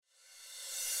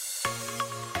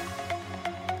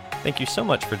Thank you so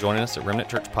much for joining us at Remnant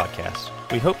Church Podcast.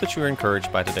 We hope that you are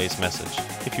encouraged by today's message.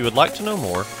 If you would like to know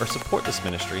more or support this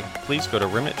ministry, please go to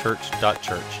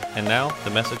remnantchurch.church. And now,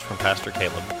 the message from Pastor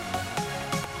Caleb.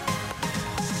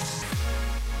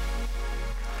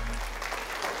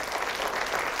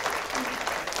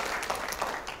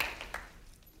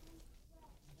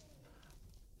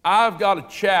 I've got a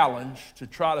challenge to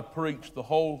try to preach the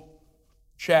whole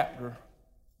chapter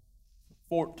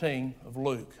 14 of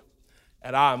Luke,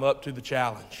 and I'm up to the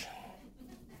challenge.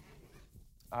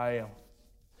 I am.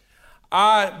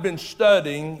 I've been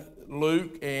studying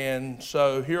Luke, and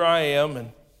so here I am,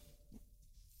 and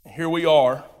here we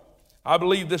are. I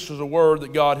believe this is a word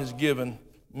that God has given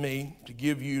me to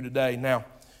give you today. Now,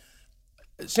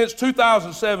 since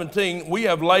 2017, we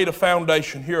have laid a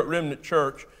foundation here at Remnant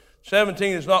Church.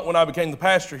 17 is not when I became the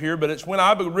pastor here, but it's when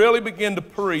I really began to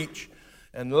preach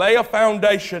and lay a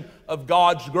foundation of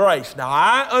God's grace. Now,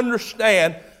 I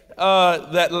understand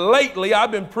that lately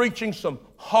I've been preaching some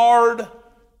hard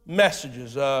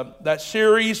messages. That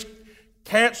series,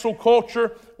 Cancel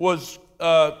Culture, was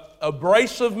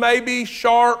abrasive maybe,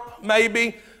 sharp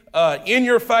maybe, in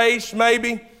your face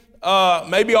maybe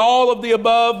all of the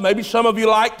above. Maybe some of you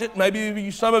liked it,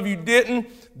 maybe some of you didn't.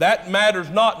 That matters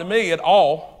not to me at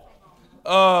all.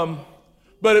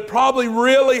 But it probably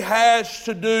really has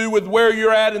to do with where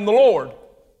you're at in the Lord,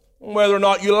 whether or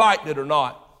not you liked it or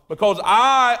not. Because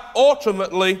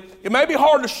it may be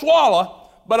hard to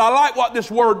swallow, but I like what this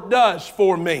word does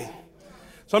for me.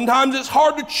 Sometimes it's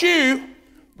hard to chew,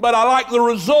 but I like the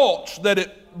results that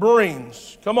it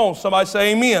brings. Come on, somebody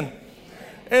say amen.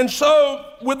 And so,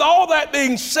 with all that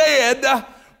being said,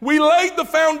 we laid the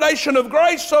foundation of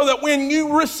grace so that when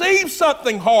you receive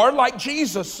something hard, like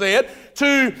Jesus said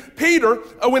to Peter,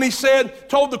 when he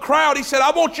told the crowd, he said,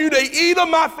 I want you to eat of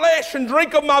my flesh and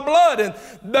drink of my blood. And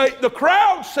the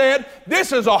crowd said,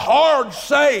 this is a hard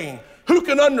saying. Who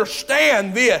can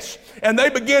understand this? And they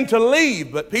began to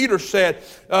leave. But Peter said,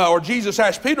 or Jesus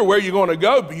asked Peter, where are you going to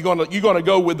go? You're going to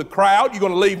go with the crowd? You're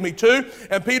going to leave me too?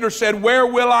 And Peter said, where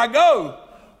will I go?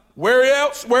 Where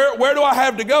else? Where do I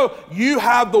have to go? You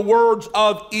have the words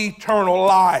of eternal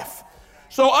life.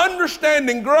 So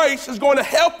understanding grace is going to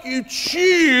help you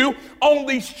chew on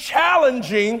these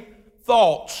challenging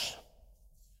thoughts.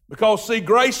 Because, see,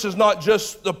 grace is not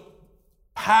just the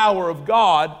power of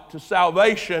God to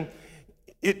salvation.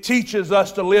 It teaches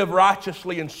us to live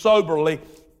righteously and soberly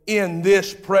in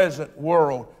this present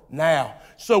world now.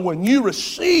 So when you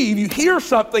hear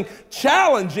something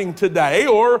challenging today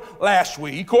or last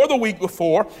week or the week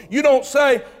before, you don't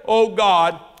say, oh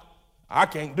God, I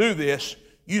can't do this.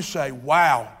 You say,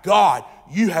 wow, God,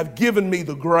 you have given me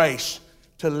the grace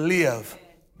to live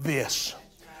this.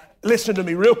 Listen to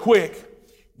me real quick.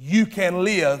 You can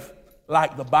live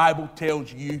like the Bible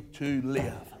tells you to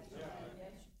live.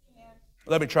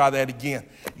 Let me try that again.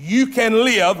 You can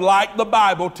live like the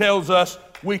Bible tells us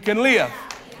we can live.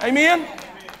 Amen?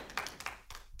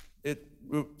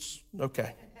 Oops,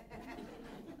 okay.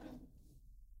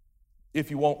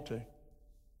 If you want to.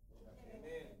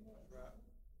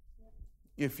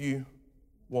 If you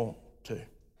want to.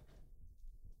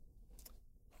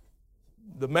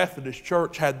 The Methodist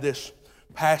Church had this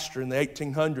pastor in the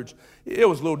 1800s. It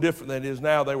was a little different than it is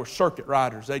now. They were circuit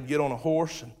riders. They'd get on a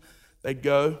horse and they'd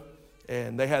go,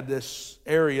 and they had this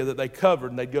area that they covered,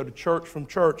 and they'd go to church from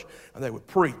church, and they would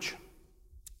preach.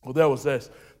 Well, there was this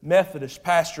Methodist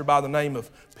pastor by the name of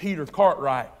Peter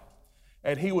Cartwright,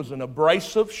 and he was an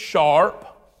abrasive, sharp,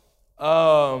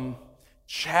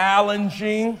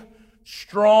 challenging,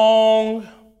 strong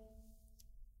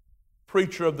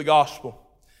preacher of the gospel.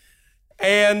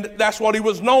 And that's what he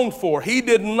was known for. He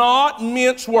did not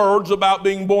mince words about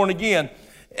being born again.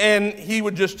 And he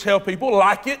would just tell people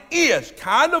like it is,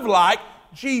 kind of like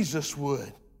Jesus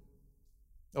would.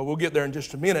 Oh, we'll get there in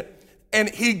just a minute. And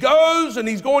he goes and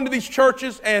he's going to these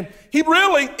churches, and he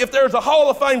really, if there's a hall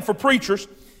of fame for preachers,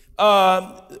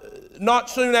 not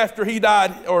soon after he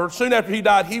died, or soon after he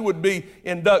died, he would be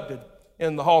inducted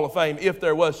in the hall of fame, if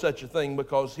there was such a thing,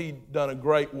 because he'd done a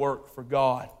great work for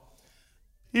God.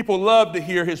 People loved to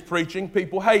hear his preaching.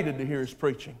 People hated to hear his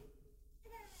preaching.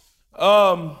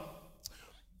 One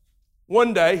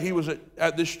day he was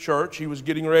at this church. He was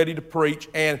getting ready to preach,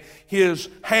 and his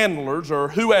handlers, or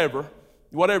whoever,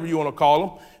 whatever you want to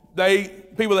call them,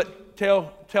 people that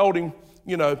told him,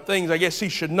 things I guess he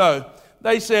should know.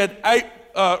 They said, hey,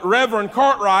 Reverend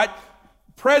Cartwright,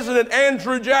 President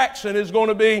Andrew Jackson is going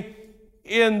to be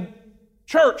in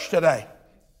church today.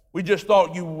 We just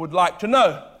thought you would like to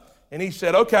know. And he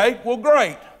said, okay, well,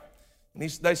 great. And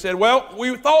they said, well,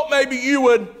 we thought maybe you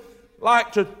would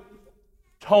like to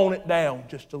tone it down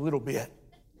just a little bit.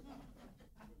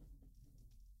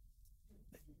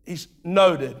 He's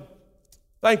noted.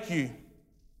 Thank you.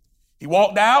 He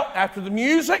walked out after the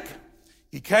music.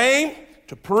 He came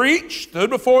to preach, stood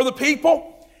before the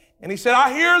people, and he said,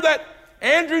 I hear that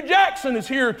Andrew Jackson is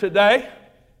here today,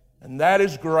 and that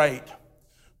is great.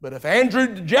 But if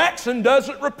Andrew Jackson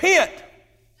doesn't repent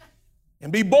and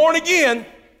be born again,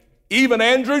 even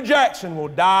Andrew Jackson will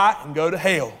die and go to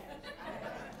hell.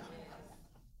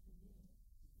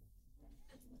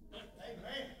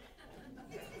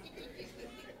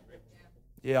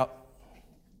 Yep.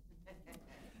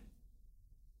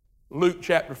 Luke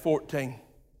chapter 14.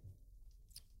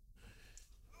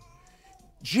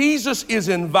 Jesus is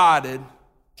invited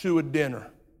to a dinner.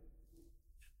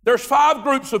 There's 5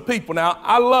 groups of people. Now,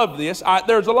 I love this.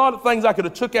 There's a lot of things I could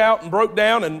have took out and broke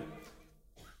down,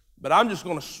 but we're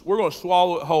going to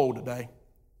swallow it whole today.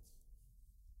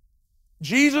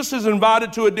 Jesus is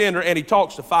invited to a dinner, and he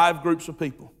talks to 5 groups of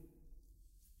people.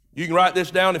 You can write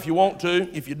this down if you want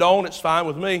to. If you don't, it's fine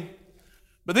with me.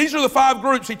 But these are the 5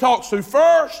 groups he talks to.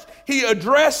 First, he's going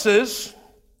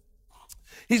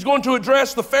to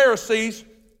address the Pharisees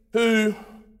who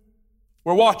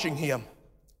were watching him.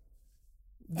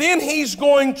 Then he's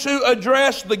going to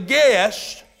address the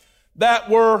guests that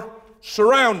were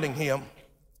surrounding him.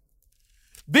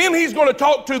 Then he's going to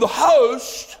talk to the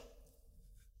host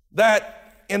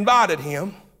that invited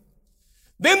him.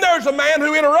 Then there's a man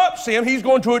who interrupts him. He's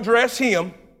going to address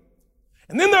him.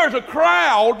 And then there's a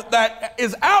crowd that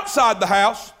is outside the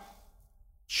house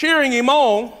cheering him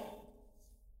on,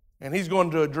 and he's going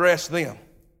to address them.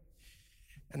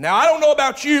 And now I don't know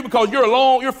about you because you're a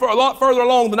lot further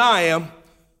along than I am,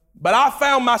 but I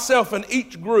found myself in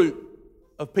each group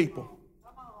of people.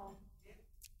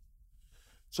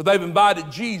 So they've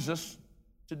invited Jesus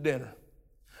to dinner.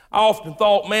 I often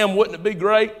thought, man, wouldn't it be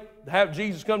great to have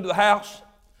Jesus come to the house?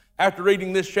 After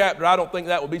reading this chapter, I don't think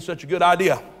that would be such a good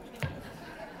idea.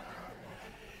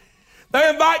 They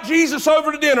invite Jesus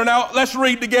over to dinner. Now, let's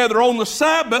read together. On the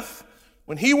Sabbath,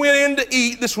 when he went in to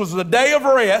eat, this was the day of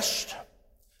rest,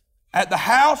 at the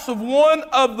house of one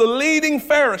of the leading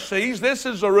Pharisees. This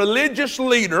is a religious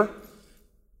leader.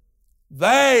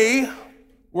 They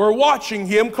were watching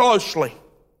him closely.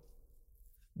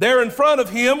 There in front of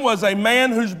him was a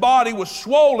man whose body was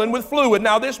swollen with fluid.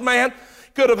 Now, this man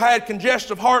could have had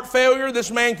congestive heart failure.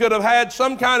 This man could have had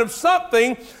some kind of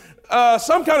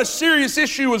serious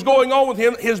issue was going on with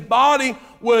him. His body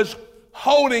was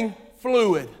holding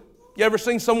fluid. You ever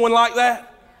seen someone like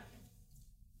that?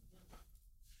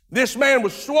 This man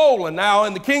was swollen. Now,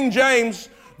 in the King James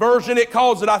Version, it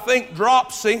calls it, I think,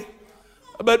 dropsy.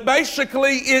 But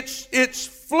basically, it's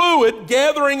fluid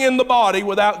gathering in the body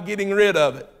without getting rid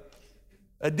of it.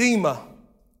 Edema,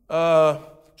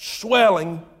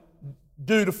 swelling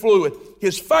due to fluid.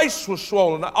 His face was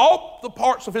swollen. All the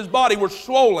parts of his body were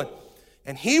swollen.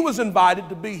 And he was invited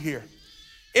to be here.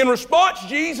 In response,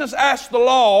 Jesus asked the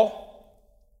law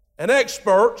and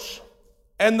experts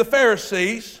and the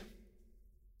Pharisees,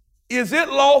 is it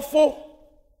lawful,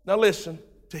 now listen,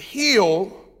 to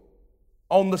heal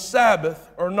on the Sabbath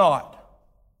or not?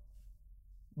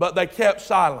 But they kept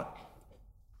silent.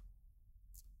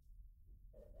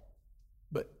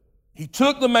 But he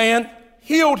took the man,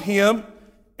 healed him,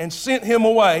 and sent him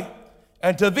away.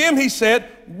 And to them he said,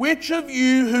 which of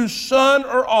you whose son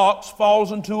or ox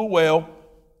falls into a well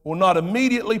will not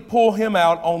immediately pull him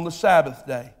out on the Sabbath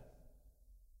day?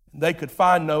 And they could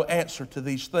find no answer to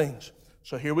these things.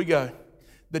 So here we go.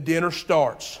 The dinner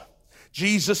starts.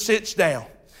 Jesus sits down.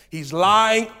 He's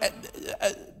lying.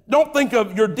 Don't think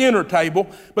of your dinner table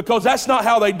because that's not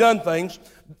how they done things.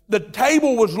 The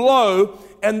table was low,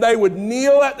 and they would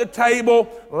kneel at the table,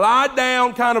 lie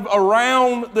down kind of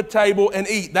around the table and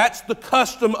eat. That's the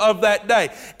custom of that day.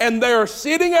 And they're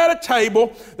sitting at a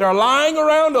table, they're lying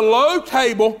around a low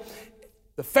table.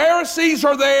 The Pharisees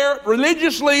are there,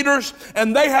 religious leaders,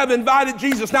 and they have invited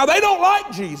Jesus. Now, they don't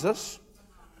like Jesus,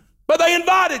 but they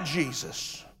invited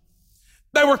Jesus.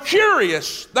 They were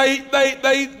curious.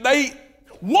 They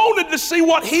wanted to see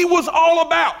what he was all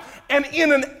about. And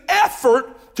in an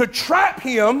effort to trap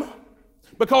him,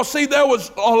 because, see, there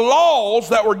was laws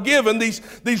that were given, these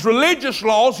religious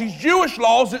laws, these Jewish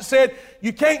laws that said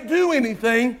you can't do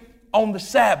anything on the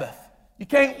Sabbath. You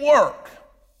can't work.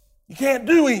 You can't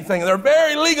do anything. They're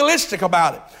very legalistic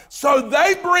about it. So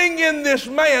they bring in this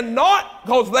man, not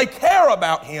because they care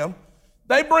about him.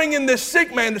 They bring in this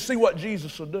sick man to see what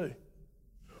Jesus will do.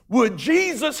 Would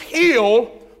Jesus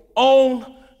heal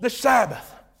on the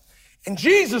Sabbath? And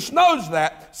Jesus knows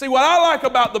that. See, what I like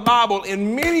about the Bible,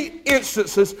 in many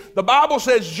instances, the Bible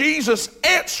says Jesus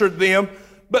answered them,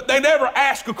 but they never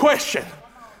ask a question.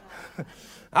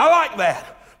 I like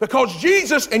that. Because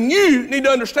Jesus, and you need to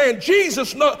understand,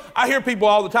 Jesus, I hear people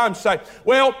all the time say,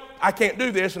 well, I can't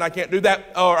do this and I can't do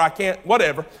that, or I can't,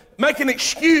 whatever. Make an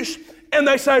excuse, and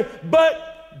they say,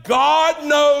 but God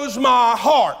knows my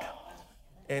heart.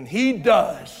 And He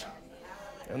does.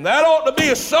 And that ought to be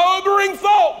a sobering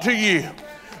thought to you,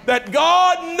 that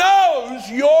God knows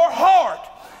your heart.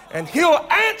 And He'll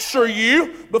answer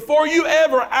you before you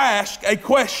ever ask a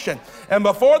question. And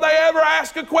before they ever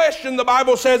ask a question, the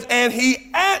Bible says, and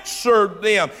He answered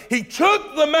them. He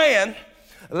took the man,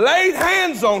 laid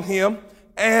hands on him,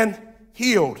 and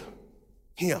healed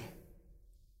him.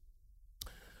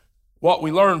 What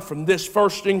we learn from this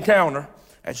first encounter,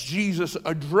 as Jesus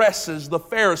addresses the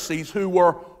Pharisees who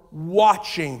were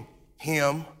watching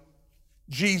Him,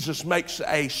 Jesus makes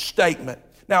a statement.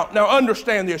 Now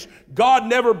understand this. God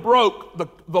never broke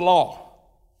the law.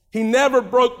 He never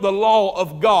broke the law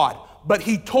of God, but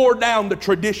He tore down the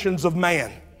traditions of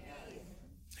man.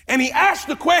 And He asked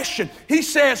the question. He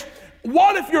says,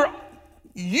 what if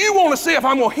you want to see if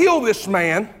I'm going to heal this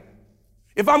man,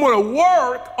 if I'm going to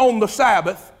work on the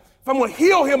Sabbath, if I'm going to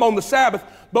heal him on the Sabbath,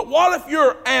 but what if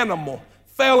your animal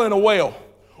fell in a well,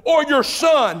 or your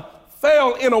son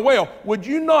fell in a well? Would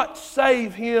you not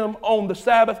save him on the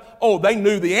Sabbath? Oh, they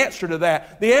knew the answer to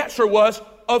that. The answer was,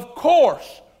 of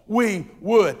course we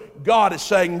would. God is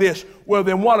saying this. Well,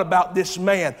 then what about this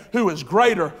man who is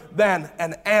greater than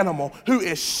an animal, who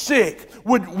is sick?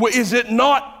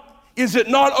 Is it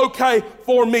not okay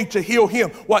for me to heal him?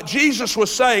 What Jesus was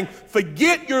saying,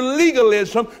 forget your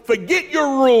legalism, forget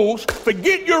your rules,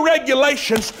 forget your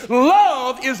regulations.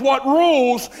 Love is what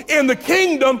rules in the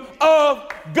kingdom of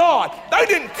God. They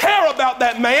didn't care about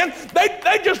that man.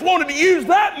 They just wanted to use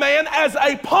that man as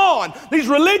a pawn. These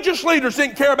religious leaders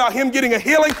didn't care about him getting a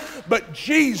healing, but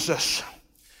Jesus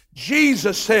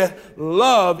said,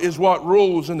 love is what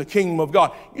rules in the kingdom of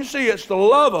God. You see, it's the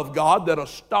love of God that'll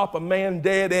stop a man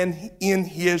dead in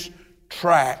his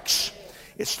tracks.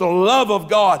 It's the love of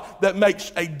God that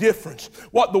makes a difference.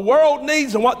 What the world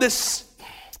needs, and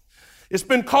it's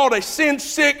been called a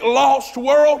sin-sick, lost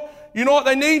world. You know what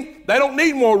they need? They don't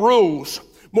need more rules,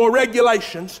 more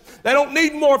regulations. They don't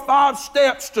need more 5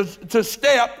 steps to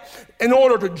step in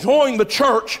order to join the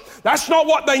church. That's not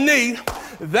what they need.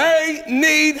 They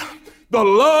need the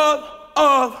love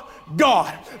of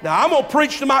God. Now, I'm going to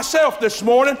preach to myself this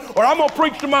morning, or I'm going to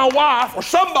preach to my wife, or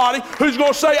somebody who's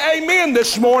going to say amen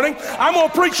this morning. I'm going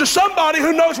to preach to somebody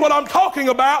who knows what I'm talking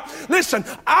about. Listen,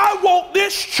 I want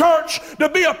this church to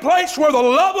be a place where the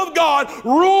love of God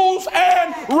rules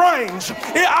and reigns.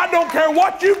 I don't care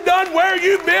what you've done, where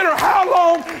you've been, or how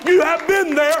long you have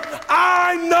been there.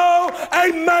 I know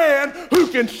a man who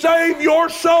can save your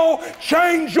soul,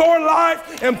 change your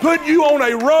life, and put you on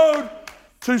a road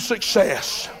to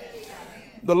success.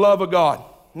 The love of God.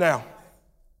 Now,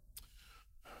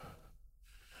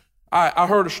 I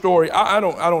heard a story. I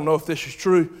don't know if this is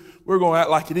true. We're going to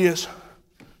act like it is.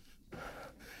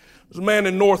 There's a man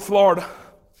in North Florida,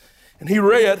 and he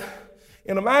read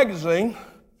in a magazine.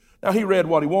 Now, he read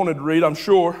what he wanted to read, I'm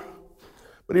sure.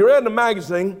 But he read in a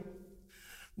magazine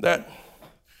that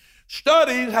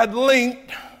studies had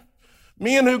linked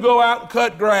men who go out and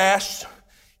cut grass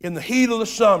in the heat of the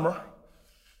summer.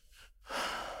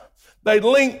 They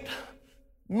linked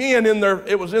men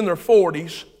it was in their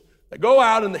 40s, that go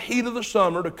out in the heat of the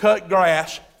summer to cut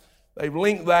grass. They've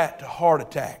linked that to heart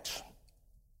attacks.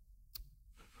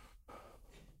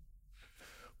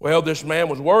 Well, this man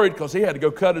was worried because he had to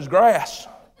go cut his grass.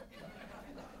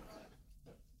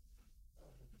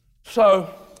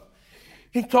 So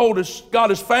he got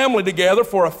his family together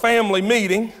for a family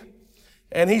meeting.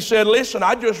 And he said, listen,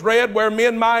 I just read where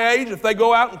men my age, if they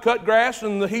go out and cut grass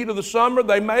in the heat of the summer,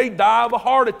 they may die of a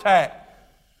heart attack.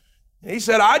 And he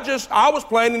said, I was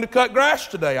planning to cut grass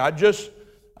today.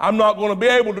 I'm not going to be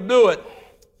able to do it.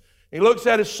 He looks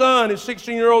at his son, his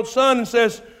 16-year-old son, and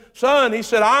says, son, he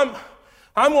said, I'm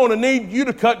going to need you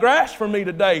to cut grass for me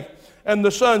today. And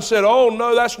the son said, oh,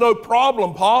 no, that's no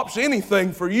problem, Pops,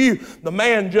 anything for you. The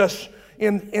man just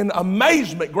in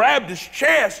amazement, grabbed his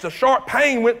chest. A sharp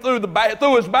pain went through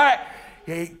his back.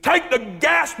 He took the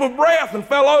gasp of breath and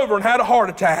fell over and had a heart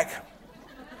attack.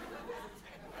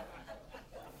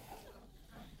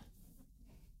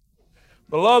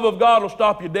 The love of God will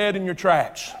stop you dead in your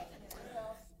tracks.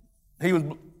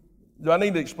 Do I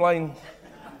need to explain?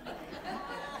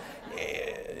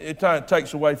 It kind of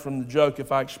takes away from the joke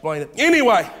if I explain it.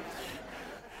 Anyway,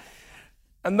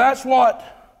 and that's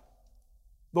what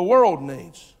the world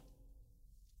needs,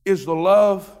 is the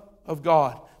love of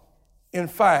God. In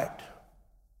fact,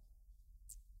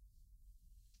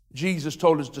 Jesus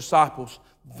told his disciples,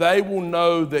 they will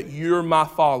know that you're my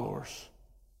followers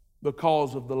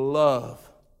because of the love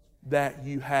that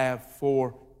you have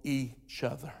for each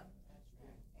other.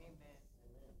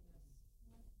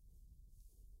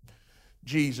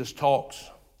 Jesus talks.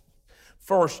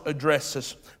 First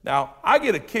addresses. Now, I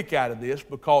get a kick out of this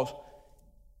because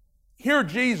here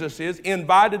Jesus is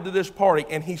invited to this party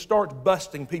and he starts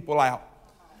busting people out.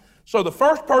 So the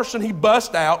first person he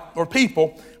busts out, or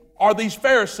people, are these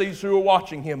Pharisees who are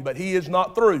watching him, but he is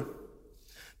not through.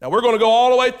 Now, we're going to go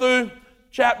all the way through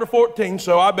chapter 14,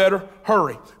 so I better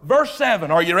hurry. Verse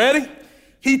 7, are you ready?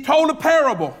 He told a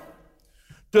parable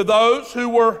to those who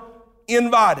were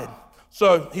invited.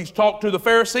 So he's talked to the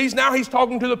Pharisees. Now he's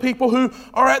talking to the people who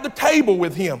are at the table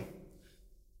with him.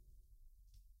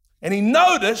 And he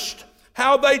noticed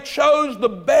how they chose the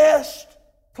best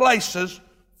places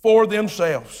for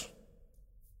themselves.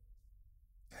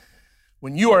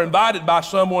 When you are invited by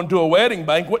someone to a wedding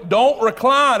banquet, don't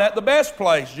recline at the best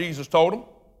place, Jesus told them,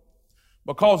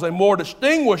 because a more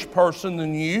distinguished person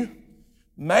than you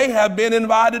may have been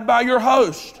invited by your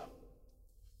host.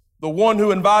 The one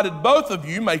who invited both of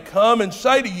you may come and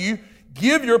say to you,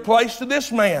 give your place to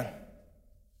this man.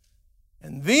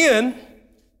 And then,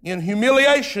 in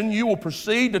humiliation, you will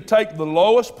proceed to take the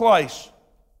lowest place.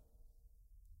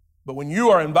 But when you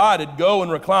are invited, go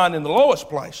and recline in the lowest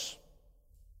place,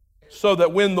 so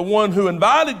that when the one who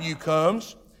invited you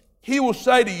comes, he will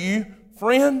say to you,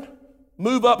 friend,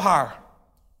 move up higher.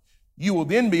 You will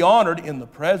then be honored in the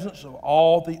presence of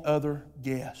all the other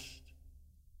guests.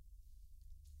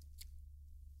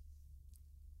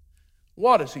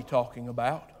 What is he talking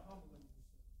about?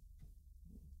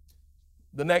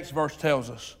 The next verse tells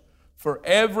us, for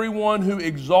everyone who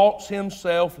exalts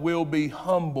himself will be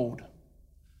humbled,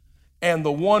 and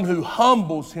the one who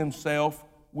humbles himself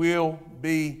will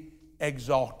be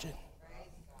exalted.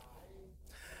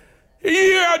 You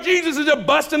hear how Jesus is just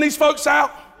busting these folks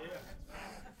out?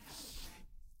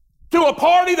 To a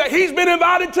party that he's been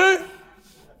invited to?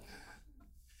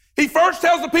 He first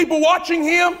tells the people watching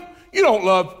him, you don't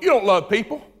love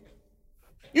people.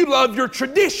 You love your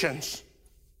traditions.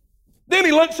 Then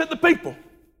he looks at the people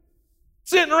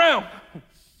sitting around.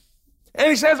 And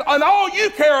he says, and all you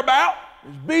care about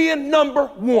is being number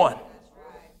one.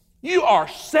 You are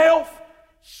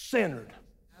self-centered.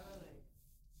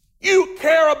 You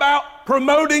care about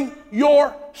promoting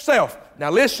yourself.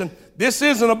 Now listen, this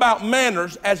isn't about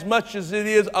manners as much as it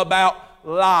is about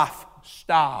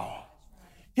lifestyle.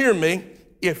 Hear me.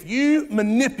 If you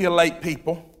manipulate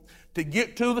people to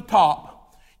get to the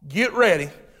top, get ready,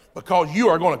 because you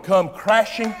are going to come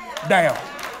crashing down.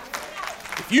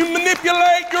 If you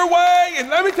manipulate your way, and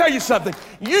let me tell you something,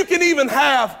 you can even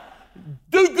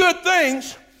do good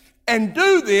things and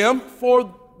do them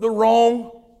for the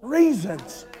wrong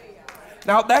reasons.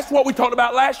 Now, that's what we talked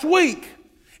about last week.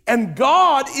 And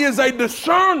God is a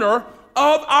discerner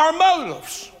of our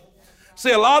motives.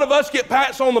 See, a lot of us get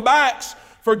pats on the backs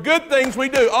for good things we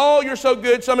do. Oh, you're so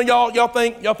good. Some of y'all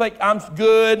think I'm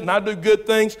good and I do good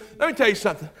things. Let me tell you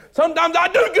something. Sometimes I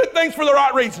do good things for the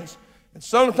right reasons. And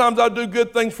sometimes I do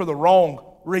good things for the wrong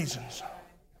reasons.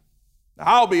 Now,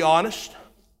 I'll be honest.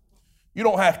 You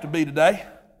don't have to be today.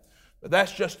 But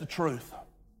that's just the truth.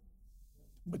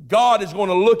 But God is going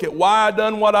to look at why I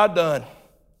done what I done.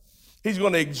 He's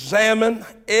going to examine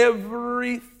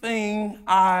everything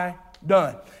I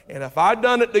done. And if I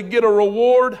done it to get a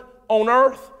reward on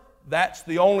earth, that's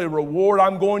the only reward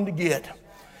I'm going to get.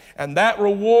 And that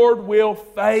reward will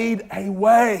fade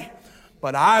away.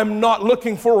 But I'm not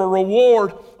looking for a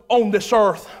reward on this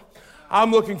earth.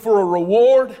 I'm looking for a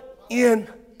reward in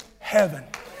heaven.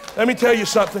 Let me tell you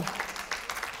something.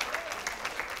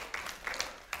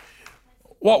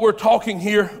 What we're talking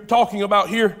about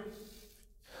here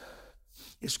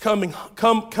is coming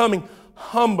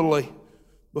humbly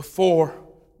before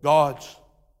God's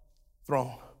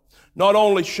throne. Not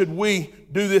only should we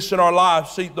do this in our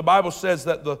lives, see, the Bible says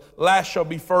that the last shall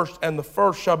be first and the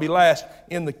first shall be last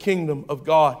in the kingdom of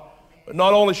God. But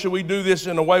not only should we do this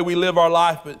in the way we live our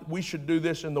life, but we should do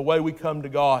this in the way we come to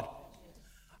God.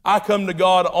 I come to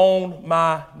God on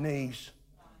my knees,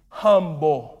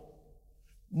 humble,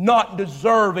 not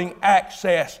deserving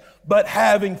access, but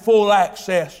having full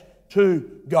access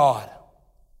to God.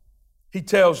 He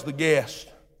tells the guest,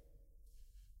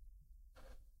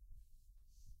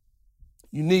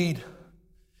 you need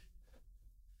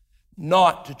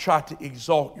not to try to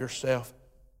exalt yourself,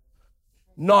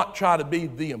 not try to be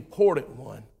the important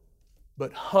one,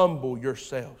 but humble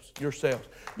yourselves.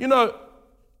 You know,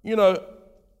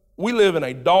 we live in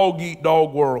a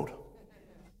dog-eat-dog world.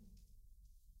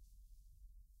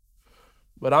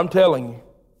 But I'm telling you,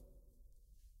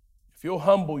 if you'll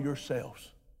humble yourselves,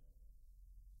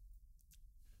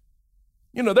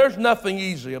 You know, there's nothing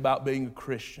easy about being a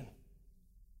Christian.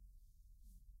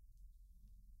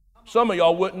 Some of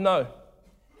y'all wouldn't know.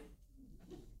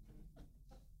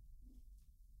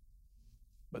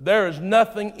 But there is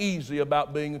nothing easy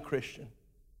about being a Christian.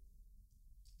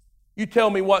 You tell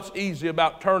me what's easy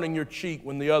about turning your cheek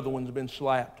when the other one's been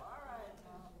slapped.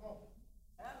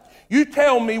 You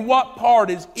tell me what part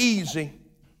is easy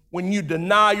when you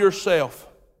deny yourself.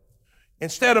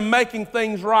 Instead of making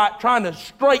things right, trying to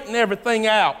straighten everything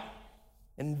out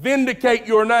and vindicate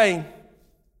your name,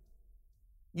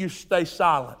 you stay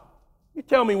silent. You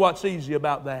tell me what's easy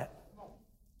about that.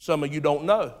 Some of you don't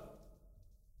know.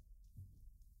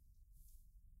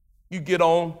 You get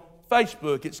on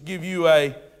Facebook, it's give you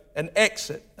an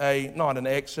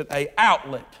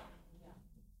outlet.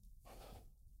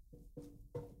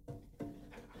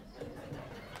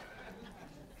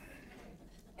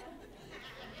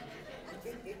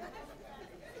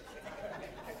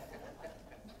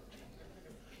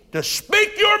 To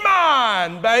speak your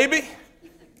mind, baby.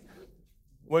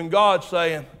 When God's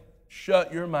saying,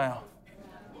 shut your mouth.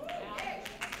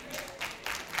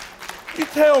 You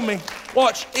tell me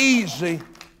what's easy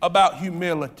about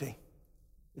humility.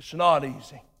 It's not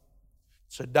easy.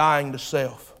 It's a dying to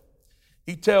self.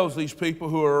 He tells these people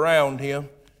who are around him,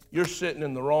 you're sitting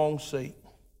in the wrong seat.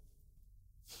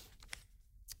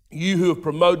 You who have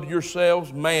promoted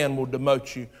yourselves, man will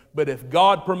demote you. But if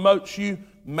God promotes you,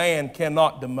 man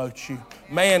cannot demote you.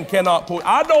 Man cannot pull.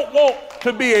 I don't want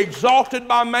to be exalted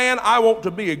by man. I want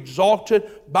to be exalted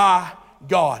by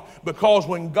God. Because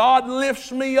when God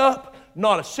lifts me up,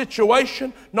 not a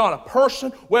situation, not a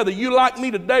person, whether you like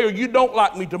me today or you don't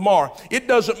like me tomorrow, it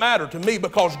doesn't matter to me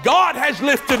because God has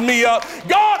lifted me up.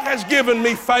 God has given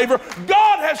me favor.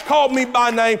 God has called me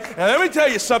by name. And let me tell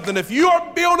you something, if you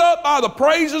are built up by the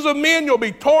praises of men, you'll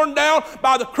be torn down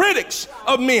by the critics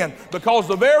of men, because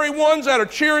the very ones that are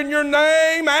cheering your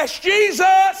name asked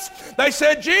Jesus. They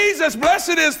said, Jesus,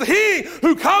 blessed is he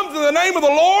who comes in the name of the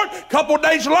Lord. A couple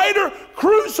days later,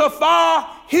 crucify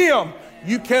him.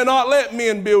 You cannot let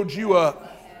men build you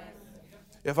up.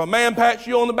 If a man pats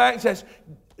you on the back and says,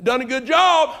 done a good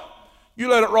job, you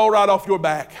let it roll right off your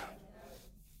back.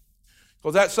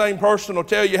 Because that same person will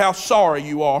tell you how sorry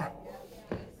you are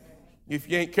if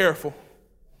you ain't careful,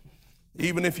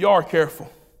 even if you are careful.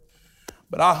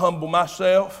 But I humble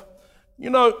myself. You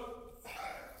know,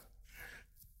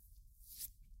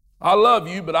 I love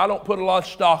you, but I don't put a lot of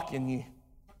stock in you.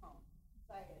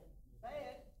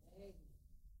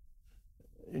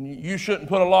 And you shouldn't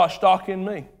put a lot of stock in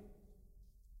me.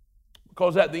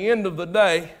 Because at the end of the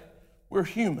day, we're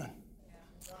human.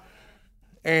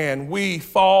 And we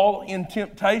fall in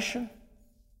temptation.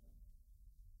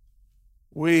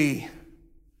 We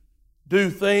do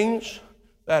things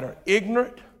that are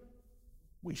ignorant.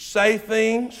 We say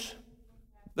things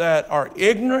that are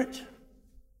ignorant.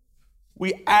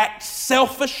 We act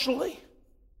selfishly.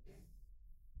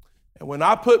 And when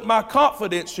I put my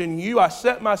confidence in you, I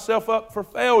set myself up for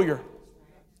failure.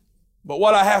 But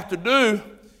what I have to do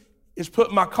is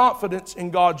put my confidence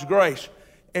in God's grace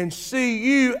and see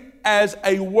you as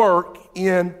a work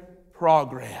in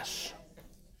progress.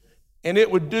 And it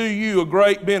would do you a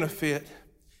great benefit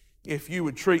if you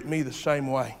would treat me the same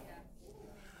way.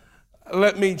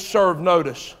 Let me serve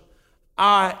notice.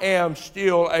 I am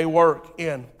still a work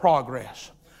in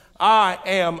progress. I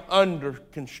am under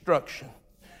construction.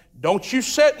 Don't you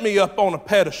set me up on a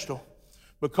pedestal,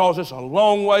 because it's a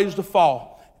long ways to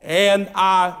fall, and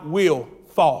I will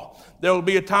fall. There will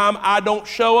be a time I don't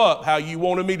show up how you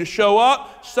wanted me to show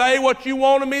up, say what you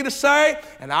wanted me to say,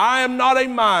 and I am not a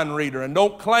mind reader and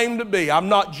don't claim to be. I'm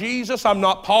not Jesus, I'm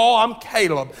not Paul, I'm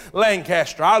Caleb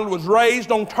Lancaster. I was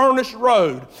raised on Turnus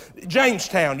Road,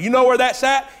 Jamestown. You know where that's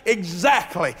at?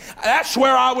 Exactly. That's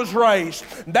where I was raised.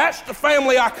 That's the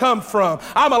family I come from.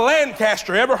 I'm a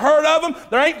Lancaster. Ever heard of them?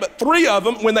 There ain't but 3 of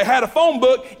them when they had a phone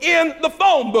book in the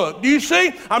phone book. Do you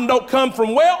see? I don't come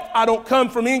from wealth. I don't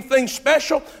come from anything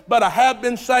special, but I have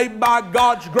been saved by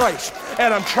God's grace.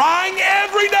 And I'm trying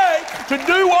every day to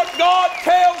do what God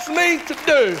tells me to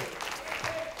do.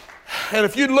 And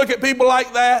if you'd look at people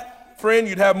like that, friend,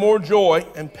 you'd have more joy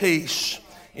and peace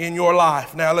in your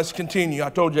life. Now let's continue. I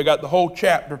told you I got the whole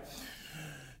chapter.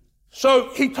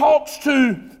 So he talks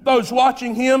to those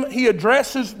watching him. He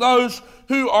addresses those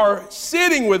who are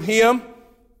sitting with him.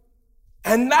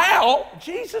 And now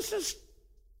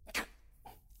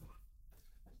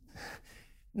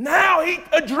Now he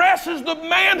addresses the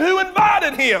man who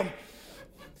invited him.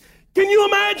 Can you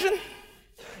imagine?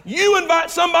 You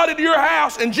invite somebody to your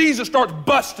house and Jesus starts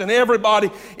busting everybody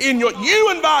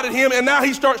you invited him, and now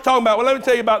he starts talking about, well, let me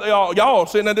tell you about y'all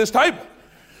sitting at this table.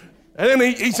 And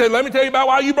then he said, let me tell you about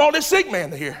why you brought this sick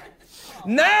man to here.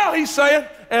 Now he's saying,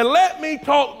 and let me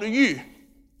talk to you.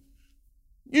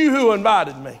 You who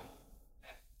invited me.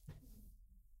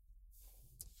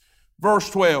 Verse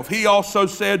 12, he also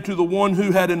said to the one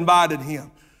who had invited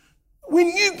him, when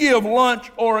you give lunch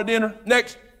or a dinner,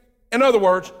 in other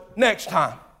words, next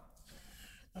time,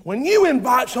 when you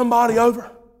invite somebody over,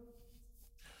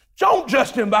 don't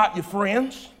just invite your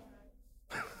friends.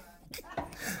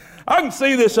 I can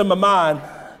see this in my mind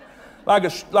like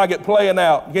it playing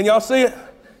out. Can y'all see it?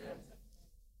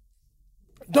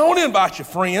 Don't invite your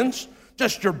friends,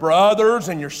 just your brothers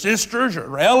and your sisters, your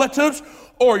relatives,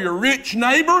 or your rich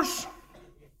neighbors,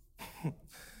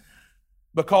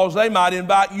 because they might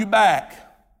invite you back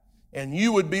and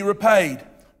you would be repaid.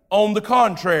 On the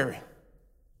contrary,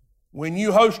 when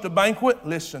you host a banquet,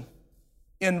 listen,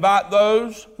 invite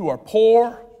those who are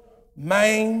poor,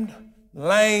 maimed,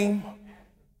 lame,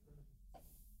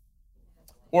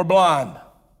 or blind,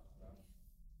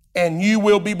 and you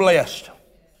will be blessed.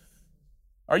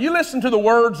 Are you listening to the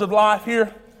words of life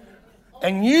here?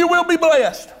 And you will be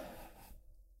blessed,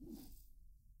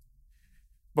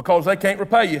 because they can't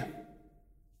repay you.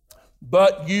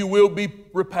 But you will be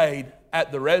repaid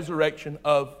at the resurrection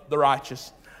of the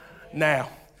righteous. Now,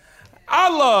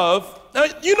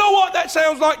 you know what that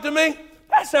sounds like to me?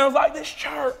 That sounds like this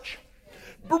church.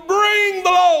 Bring the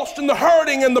lost and the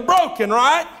hurting and the broken,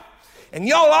 right? And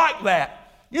y'all like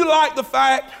that. You like the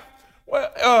fact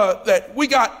that we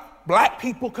got black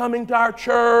people coming to our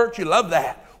church. You love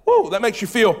that. Woo, that makes you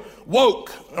feel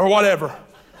woke or whatever.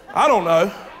 I don't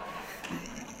know.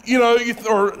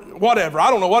 Or whatever. I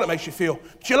don't know what it makes you feel.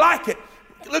 But you like it.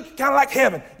 It looks kind of like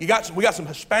heaven. We got some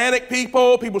Hispanic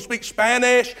people. People speak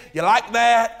Spanish. You like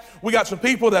that. We got some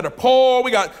people that are poor. We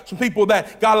got some people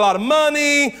that got a lot of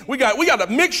money. We got a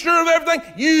mixture of everything.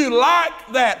 You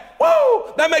like that.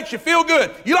 Woo! That makes you feel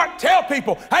good. You like to tell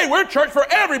people, hey, we're a church for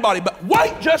everybody. But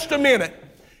wait just a minute.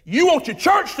 You want your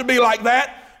church to be like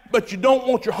that, but you don't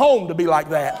want your home to be like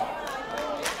that.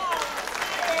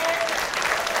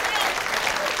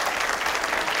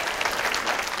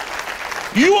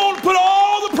 You want to put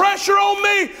all the pressure on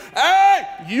me? Hey,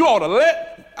 you ought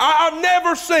to I've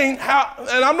never seen how,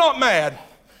 and I'm not mad,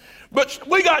 but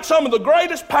we got some of the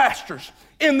greatest pastors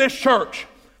in this church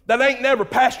that ain't never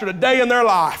pastored a day in their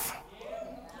life.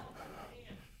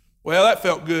 Well, that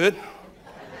felt good.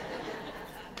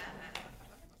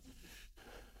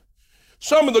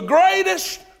 Some of the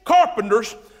greatest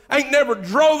carpenters ain't never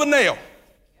drove a nail.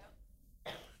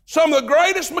 Some of the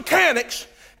greatest mechanics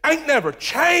ain't never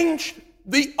changed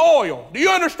the oil. Do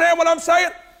you understand what I'm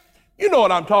saying? You know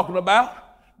what I'm talking about.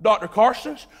 Dr.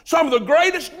 Carson's. Some of the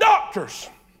greatest doctors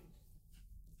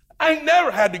ain't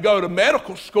never had to go to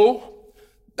medical school.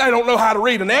 They don't know how to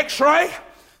read an x-ray,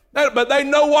 but they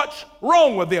know what's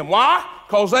wrong with them. Why?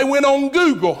 Because they went on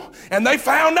Google and they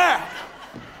found out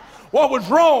what was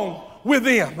wrong with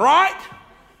them, right?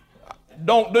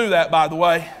 Don't do that, by the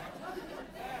way.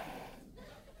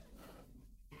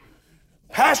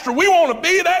 Pastor, we want to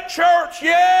be that church.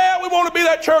 Yeah, we want to be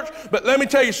that church. But let me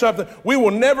tell you something. We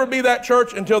will never be that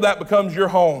church until that becomes your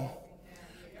home.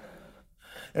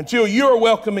 Until you're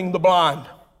welcoming the blind,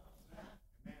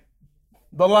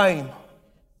 the lame,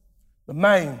 the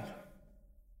maimed,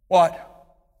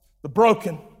 the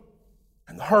broken,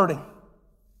 and the hurting.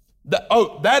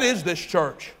 That is this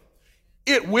church.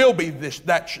 It will be this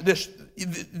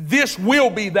will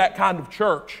be that kind of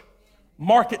church.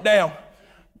 Mark it down.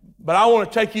 But I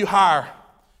want to take you higher,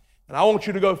 and I want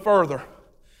you to go further,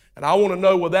 and I want to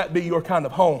know, will that be your kind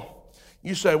of home?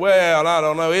 You say, well, I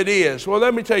don't know, it is. Well,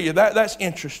 let me tell you, that's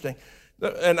interesting.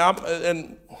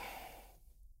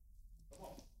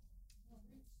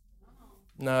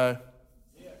 No.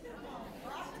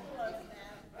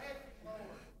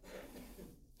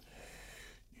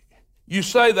 You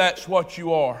say that's what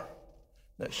you are.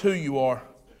 That's who you are.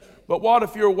 But what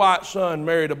if your white son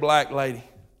married a black lady?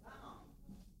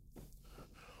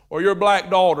 Or your black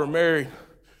daughter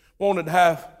wanted to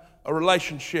have a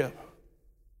relationship.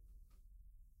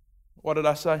 What did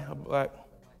I say?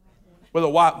 With a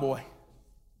white boy.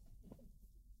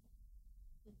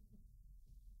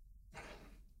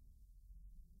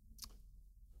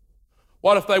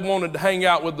 What if they wanted to hang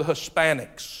out with the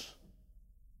Hispanics?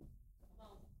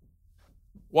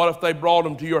 What if they brought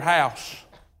them to your house?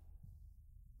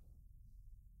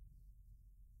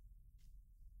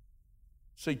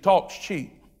 See, talk's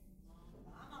cheap.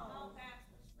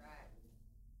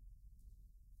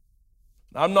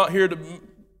 I'm not here to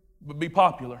be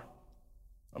popular.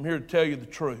 I'm here to tell you the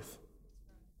truth.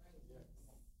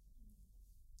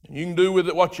 And you can do with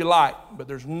it what you like, but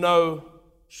there's no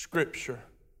scripture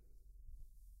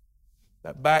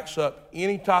that backs up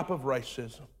any type of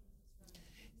racism,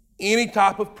 any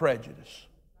type of prejudice,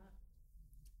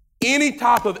 any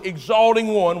type of exalting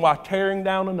one while tearing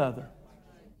down another.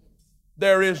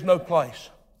 There is no place.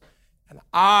 And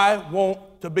I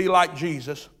want to be like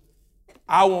Jesus.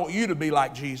 I want you to be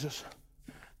like Jesus.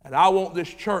 And I want this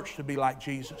church to be like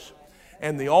Jesus.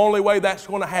 And the only way that's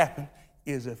going to happen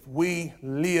is if we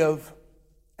live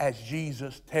as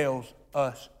Jesus tells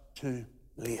us to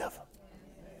live.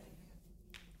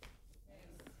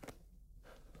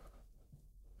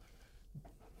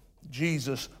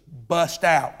 Jesus bust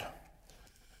out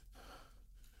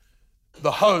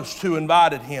the host who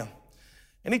invited him.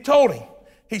 And he told him,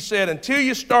 he said, until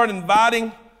you start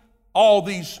inviting all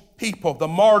these people, the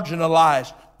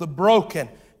marginalized, the broken,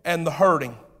 and the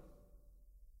hurting,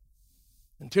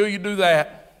 until you do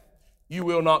that, you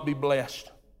will not be blessed.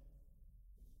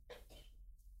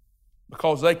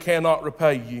 Because they cannot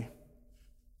repay you,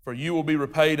 for you will be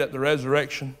repaid at the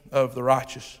resurrection of the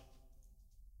righteous.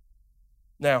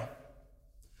 Now,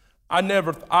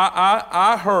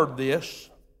 I heard this,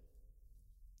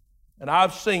 and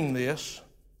I've seen this,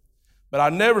 but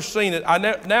I've never seen it.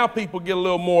 Now people get a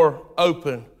little more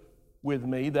open with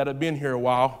me that have been here a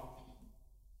while.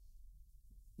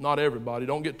 Not everybody.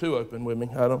 Don't get too open with me.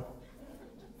 I don't.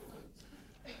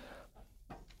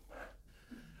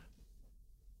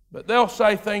 But they'll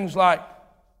say things like,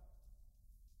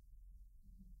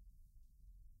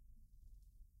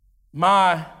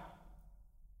 my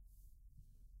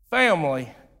family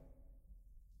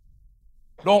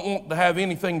don't want to have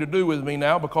anything to do with me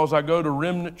now because I go to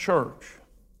Remnant Church.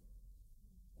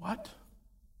 What?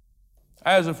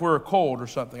 As if we're a cult or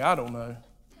something. I don't know.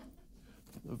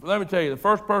 Let me tell you, the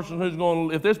first person who's going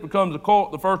to, if this becomes a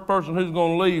cult, the first person who's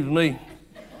going to leave is me.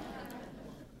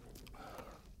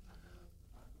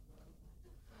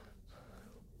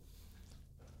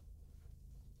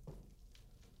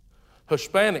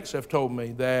 Hispanics have told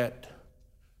me that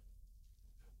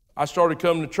I started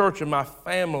coming to church and my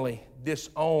family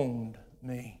disowned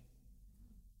me.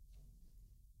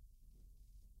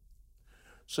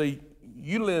 See,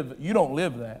 you don't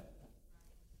live that.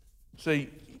 See,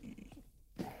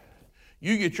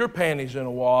 you get your panties in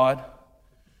a wad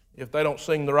if they don't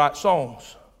sing the right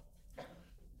songs,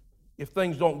 if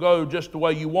things don't go just the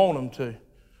way you want them to.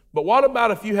 But what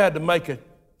about if you had to make a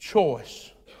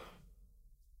choice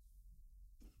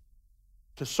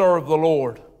to serve the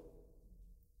Lord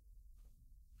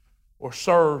or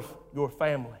serve your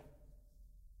family?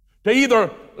 To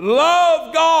either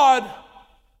love God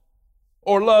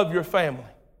or love your family.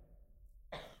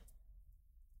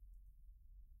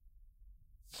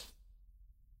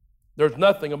 There's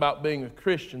nothing about being a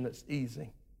Christian that's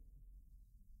easy.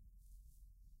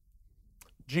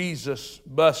 Jesus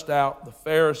bust out the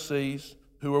Pharisees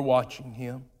who were watching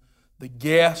him, the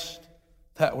guests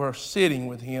that were sitting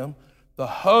with him, the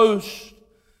host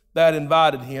that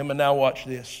invited him, and now watch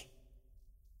this.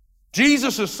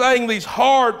 Jesus is saying these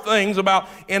hard things about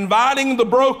inviting the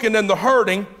broken and the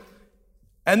hurting,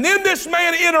 and then this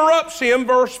man interrupts him,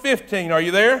 verse 15. Are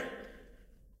you there?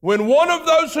 When one of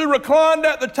those who reclined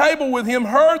at the table with him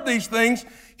heard these things,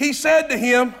 he said to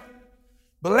him,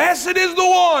 blessed is the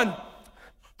one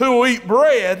who will eat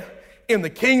bread in the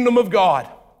kingdom of God.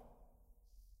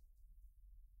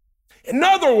 In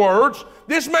other words,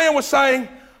 this man was saying,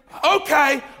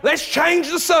 okay, let's change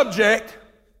the subject.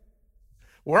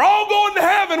 We're all going to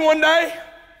heaven one day.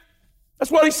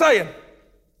 That's what he's saying.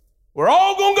 We're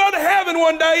all going to go to heaven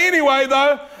one day anyway,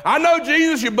 though. I know,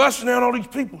 Jesus, you're busting out all these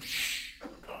people. Shh.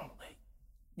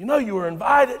 You know you were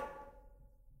invited.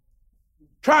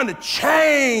 Trying to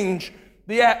change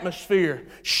the atmosphere,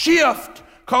 shift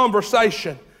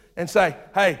conversation, and say,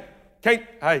 hey,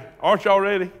 aren't y'all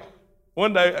ready?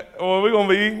 One day, we're going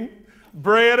to be eating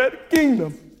bread at the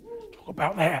kingdom. Talk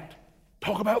about that.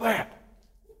 Talk about that.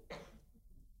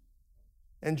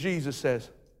 And Jesus says,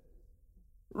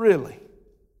 really?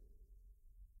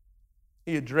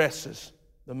 He addresses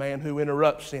the man who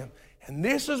interrupts him. And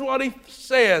this is what he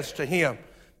says to him.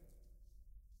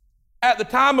 At the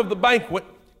time of the banquet,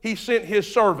 he sent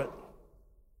his servant.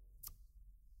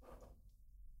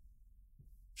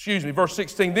 Verse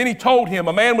 16. Then he told him,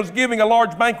 a man was giving a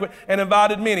large banquet and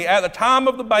invited many. At the time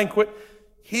of the banquet,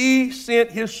 he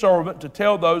sent his servant to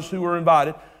tell those who were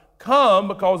invited, come,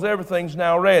 because everything's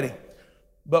now ready.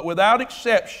 But without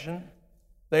exception,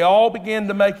 they all began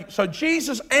to make it. So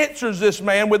Jesus answers this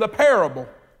man with a parable,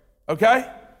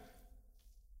 okay?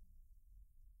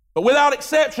 But without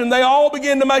exception, they all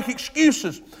began to make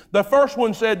excuses. The first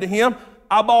one said to him,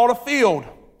 I bought a field,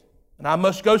 and I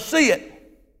must go see it.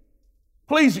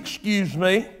 Please excuse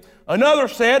me. Another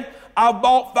said, I've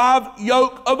bought 5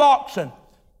 yoke of oxen,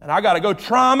 and I got to go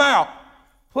try them out.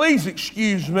 Please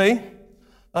excuse me.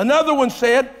 Another one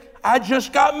said, I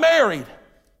just got married,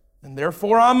 and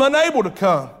therefore I'm unable to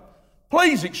come.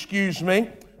 Please excuse me.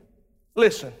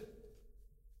 Listen,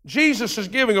 Jesus is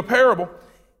giving a parable,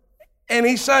 and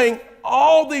he's saying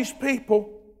all these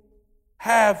people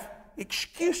have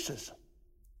excuses.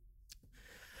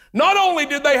 Not only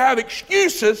did they have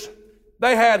excuses,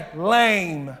 they had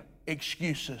lame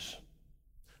excuses.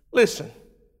 Listen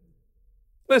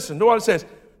to what it says.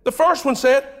 The first one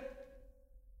said,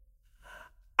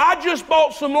 I just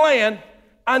bought some land,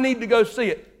 I need to go see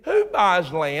it. Who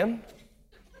buys land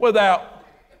without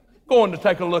going to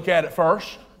take a look at it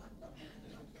first?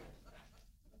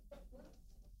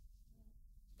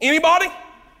 Anybody?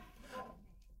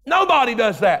 Nobody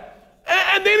does that.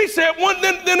 And then he said,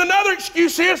 then another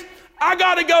excuse is, I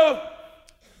gotta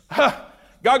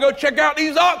go check out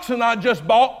these oxen I just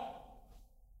bought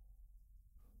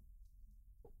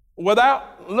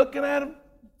without looking at them.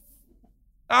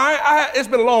 It's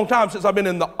been a long time since I've been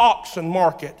in the oxen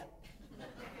market.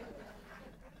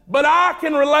 But I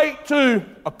can relate to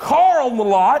a car on the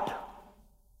lot.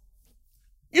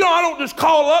 You know, I don't just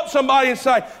call up somebody and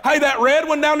say, hey, that red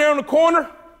one down there on the corner,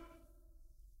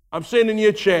 I'm sending you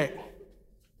a check.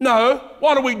 No,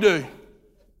 what do?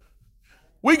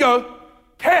 We go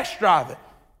test drive it.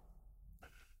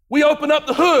 We open up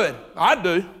the hood. I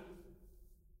do.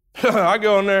 I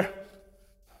go in there.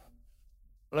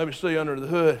 Let me see under the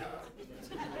hood.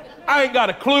 I ain't got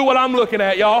a clue what I'm looking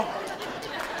at, y'all.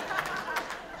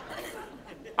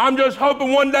 I'm just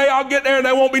hoping one day I'll get there and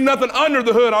there won't be nothing under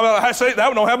the hood. I'm like, I say that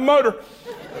one don't have a motor.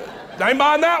 I ain't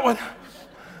buying that one.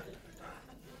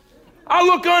 I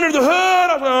look under the hood.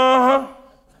 I say, uh-huh.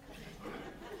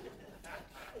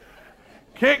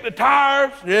 Kick the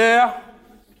tires. Yeah.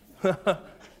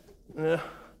 Yeah.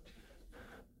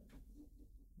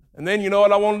 And then you know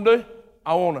what I want to do?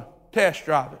 I want to test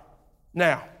drive it.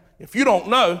 Now, if you don't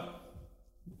know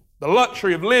the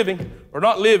luxury of living, or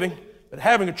not living, but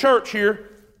having a church here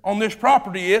on this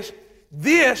property is,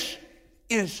 this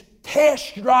is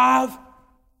Test Drive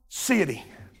City.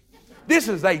 This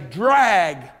is a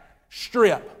drag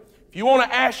strip. If you want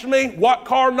to ask me what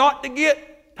car not to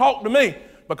get, talk to me.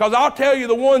 Because I'll tell you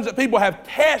the ones that people have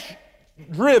test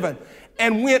driven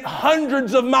and went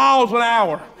hundreds of miles an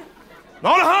hour.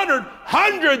 Not 100,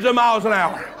 hundreds of miles an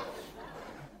hour.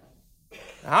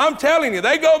 Now, I'm telling you,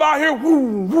 they go by here,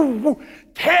 woo, woo, woo,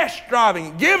 test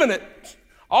driving, giving it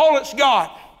all it's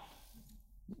got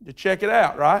to check it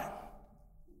out, right?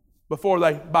 Before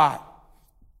they buy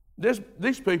it.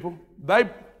 These people, they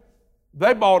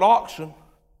bought oxen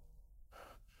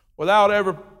without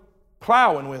ever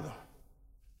plowing with them.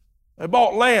 They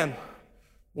bought land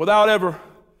without ever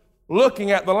looking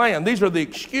at the land. These are the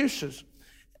excuses.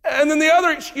 And then the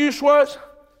other excuse was,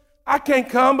 I can't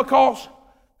come because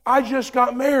I just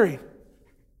got married.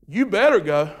 You better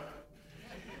go.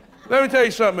 Let me tell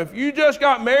you something. If you just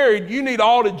got married, you need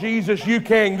all the Jesus you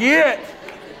can get.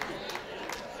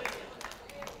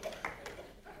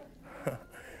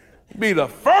 Be the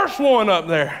first one up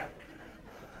there.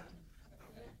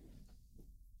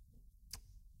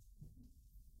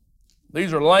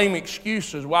 These are lame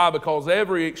excuses. Why? Because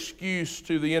every excuse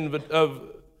to the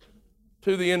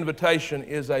invitation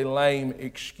is a lame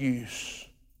excuse.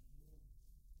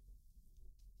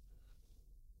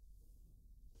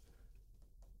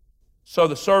 So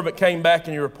the servant came back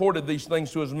and he reported these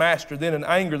things to his master. Then in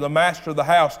anger, the master of the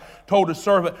house told his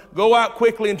servant, go out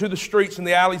quickly into the streets and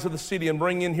the alleys of the city and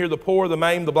bring in here the poor, the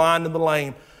maimed, the blind, and the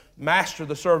lame. Master,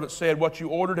 the servant said, what you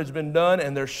ordered has been done,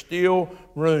 and there's still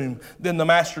room. Then the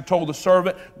master told the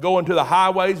servant, go into the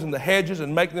highways and the hedges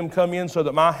and make them come in so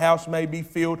that my house may be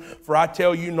filled. For I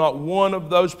tell you, not one of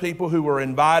those people who were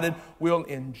invited will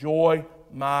enjoy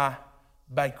my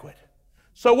banquet.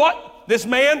 So what? This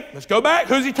man, let's go back.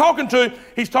 Who's he talking to?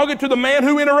 He's talking to the man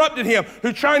who interrupted him,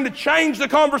 who's trying to change the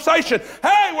conversation.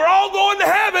 Hey, we're all going to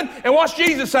heaven. And what's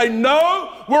Jesus say?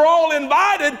 No, we're all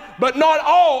invited, but not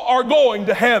all are going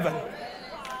to heaven.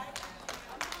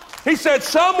 He said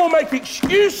some will make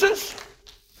excuses.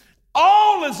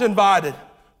 All is invited,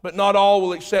 but not all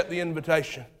will accept the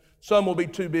invitation. Some will be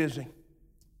too busy.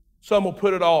 Some will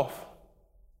put it off.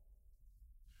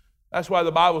 That's why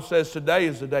the Bible says today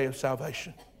is the day of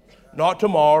salvation, not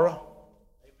tomorrow.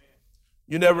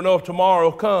 You never know if tomorrow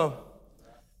will come.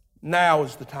 Now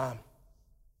is the time.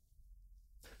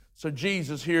 So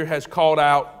Jesus here has called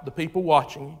out the people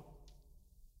watching him,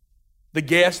 the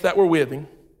guests that were with him,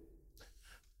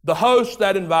 the host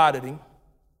that invited him,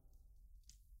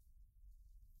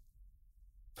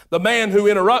 the man who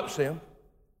interrupts him,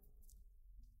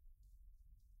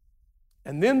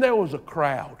 And then there was a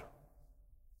crowd.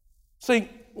 See,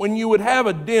 when you would have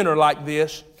a dinner like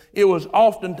this, it was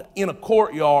often in a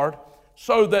courtyard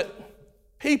so that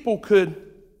people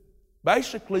could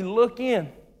basically look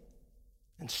in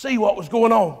and see what was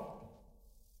going on.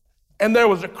 And there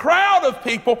was a crowd of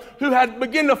people who had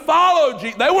begun to follow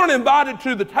Jesus. They weren't invited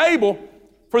to the table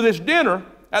for this dinner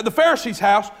at the Pharisees'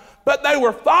 house, but they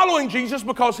were following Jesus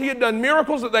because he had done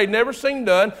miracles that they'd never seen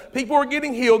done. People were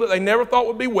getting healed that they never thought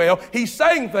would be well. He's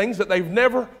saying things that they've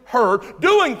never heard,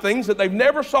 doing things that they've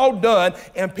never saw done,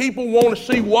 and people want to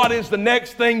see what is the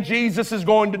next thing Jesus is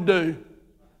going to do.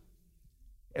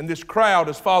 And this crowd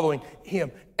is following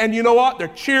him. And you know what? They're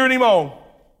cheering him on.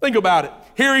 Think about it.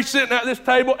 Here he's sitting at this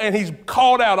table and he's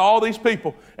called out all these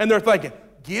people. And they're thinking,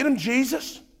 get him,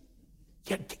 Jesus?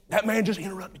 Yeah, that man just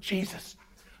interrupted Jesus.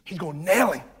 He's going to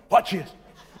nail him. Watch this.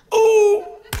 Ooh.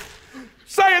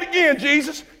 Say it again,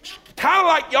 Jesus. Kind of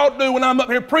like y'all do when I'm up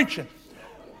here preaching.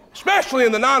 Especially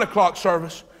in the 9 o'clock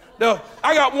service. Now,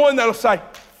 I got one that'll say,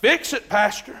 fix it,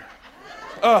 Pastor.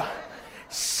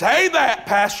 Say that,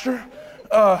 Pastor.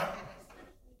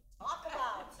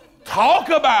 Talk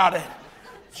about it.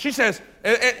 She says,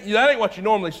 and that ain't what you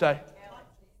normally say.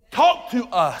 Talk to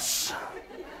us.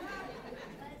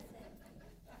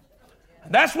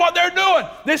 That's what they're doing.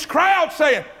 This crowd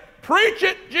saying, preach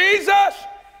it, Jesus.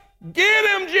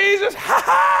 Get him, Jesus. Ha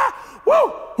ha. Woo.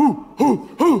 Hoo, hoo,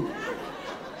 hoo.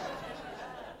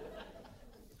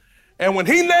 And when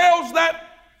he nails that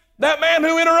man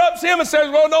who interrupts him and says,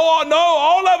 well, no,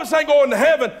 all of us ain't going to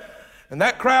heaven. And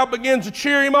that crowd begins to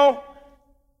cheer him on.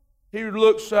 He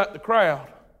looks at the crowd.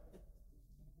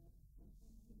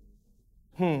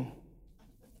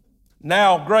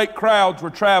 Now great crowds were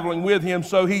traveling with him,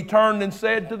 so he turned and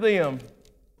said to them,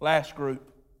 last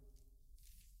group,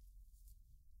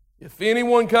 if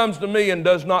anyone comes to me and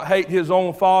does not hate his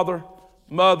own father,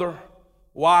 mother,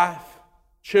 wife,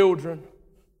 children,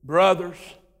 brothers,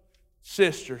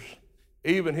 sisters,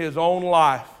 even his own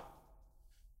life,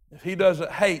 if he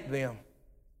doesn't hate them,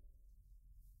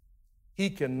 he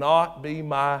cannot be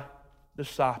my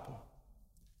disciple.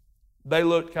 They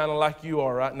look kind of like you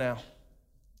are right now.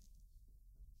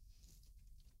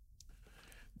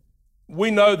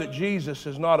 We know that Jesus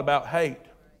is not about hate.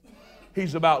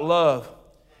 He's about love.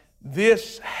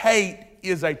 This hate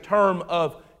is a term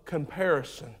of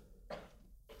comparison.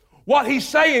 What he's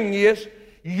saying is,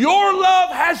 your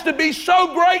love has to be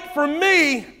so great for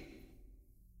me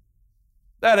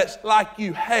that it's like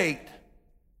you hate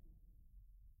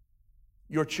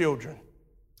your children.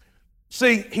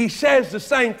 See, he says the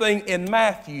same thing in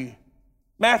Matthew.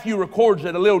 Matthew records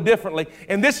it a little differently,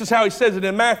 and this is how he says it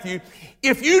in Matthew.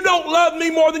 If you don't love me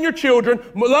more than your children,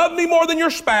 love me more than your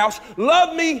spouse,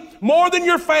 love me more than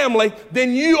your family,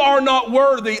 then you are not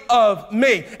worthy of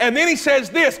me. And then he says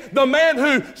this, the man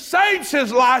who saves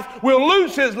his life will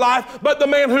lose his life, but the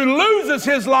man who loses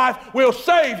his life will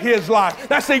save his life.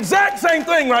 That's the exact same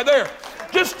thing right there.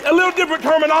 Just a little different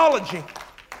terminology.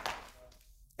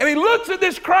 And he looks at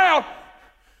this crowd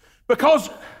because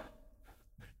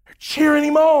they're cheering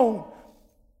him on.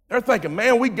 They're thinking,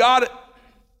 man, we got it.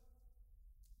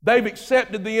 They've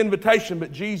accepted the invitation,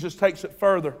 but Jesus takes it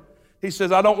further. He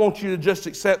says, I don't want you to just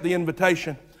accept the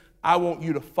invitation. I want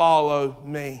you to follow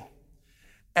me.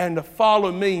 And to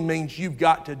follow me means you've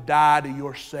got to die to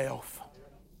yourself.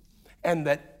 And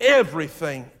that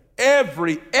everything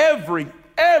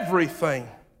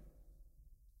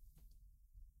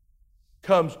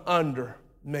comes under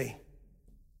me.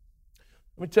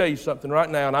 Let me tell you something right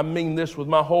now, and I mean this with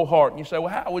my whole heart. And you say,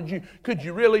 well, could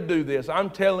you really do this? I'm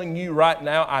telling you right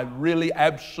now, I really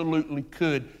absolutely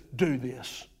could do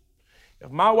this.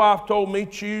 If my wife told me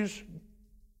choose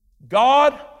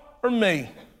God or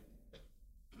me,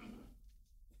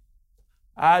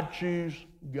 I'd choose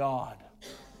God.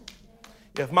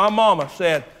 If my mama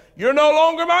said, you're no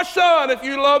longer my son if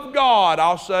you love God,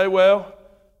 I'll say, well,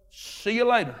 see you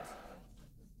later.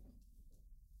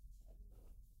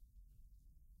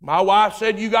 My wife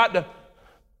said she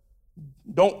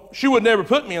would never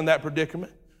put me in that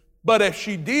predicament. But if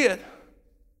she did,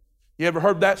 you ever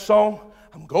heard that song?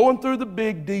 I'm going through the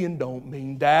big D and don't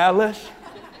mean Dallas.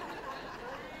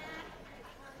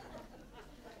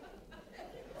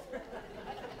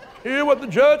 Hear what the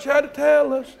judge had to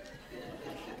tell us.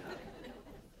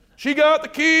 She got the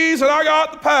keys and I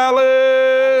got the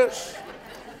palace.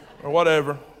 Or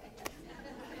whatever.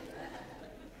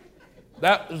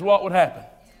 That is what would happen.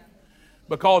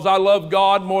 Because I love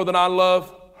God more than I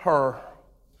love her.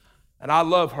 And I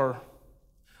love her.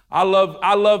 I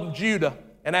love Judah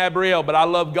and Abriel, but I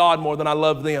love God more than I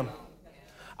love them.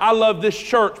 I love this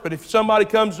church, but if somebody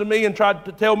comes to me and tried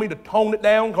to tell me to tone it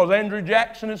down because Andrew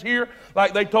Jackson is here,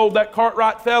 like they told that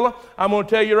Cartwright fella, I'm going to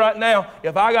tell you right now,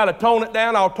 if I got to tone it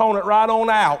down, I'll tone it right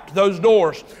on out those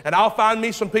doors. And I'll find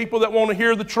me some people that want to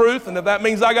hear the truth, and if that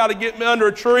means I got to get me under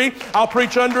a tree, I'll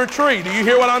preach under a tree. Do you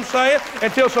hear what I'm saying?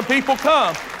 Until some people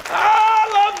come.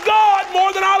 I love God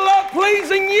more than I love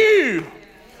pleasing you,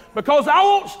 because I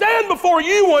won't stand before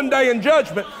you one day in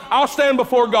judgment. I'll stand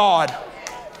before God.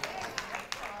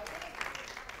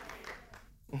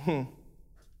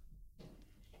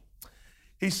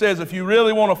 He says, if you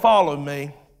really want to follow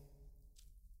me,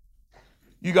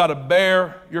 you got to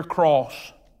bear your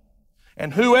cross.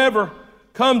 And whoever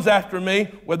comes after me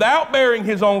without bearing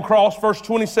his own cross, verse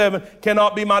 27,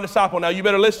 cannot be my disciple. Now you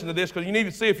better listen to this, because you need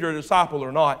to see if you're a disciple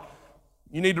or not.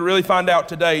 You need to really find out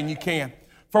today, and you can.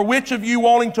 For which of you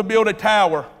wanting to build a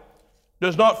tower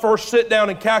does not first sit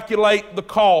down and calculate the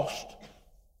cost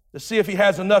to see if he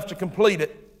has enough to complete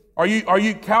it? Are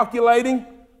you calculating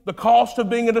the cost of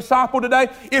being a disciple today?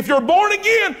 If you're born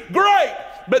again, great.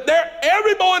 But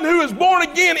everyone who is born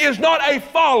again is not a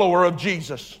follower of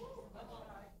Jesus.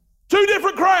 Two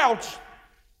different crowds.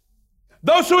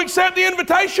 Those who accept the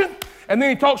invitation, and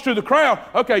then he talks to the crowd.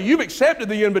 Okay, you've accepted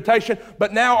the invitation,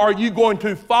 but now are you going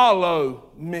to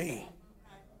follow me?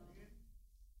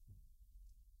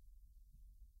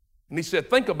 And he said,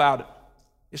 think about it.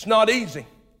 It's not easy.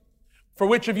 For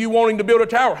which of you wanting to build a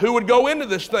tower? Who would go into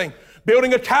this thing,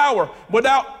 building a tower,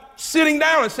 without sitting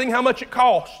down and seeing how much it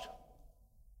cost?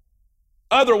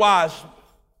 Otherwise,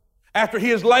 after he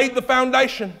has laid the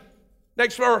foundation,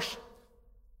 next verse,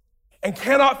 and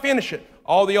cannot finish it,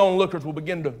 all the onlookers will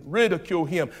begin to ridicule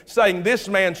him, saying, this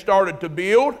man started to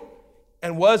build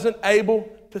and wasn't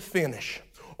able to finish.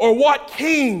 Or what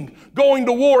king going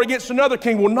to war against another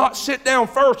king will not sit down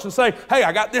first and say, hey,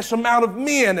 I got this amount of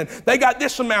men, and they got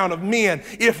this amount of men.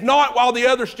 If not, while the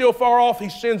other's still far off, he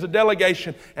sends a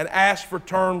delegation and asks for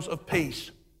terms of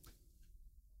peace.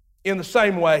 In the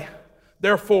same way,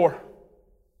 therefore,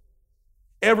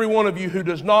 every one of you who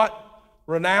does not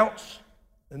renounce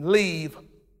and leave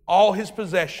all his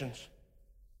possessions,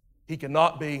 he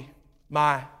cannot be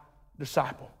my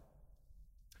disciple.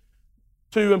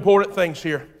 Two important things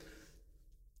here.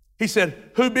 He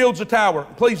said, who builds a tower?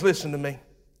 Please listen to me.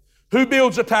 Who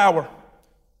builds a tower?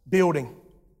 Building.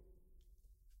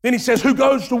 Then he says, who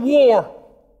goes to war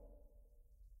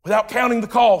without counting the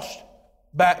cost?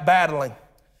 Battling.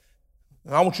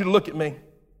 And I want you to look at me.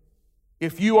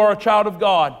 If you are a child of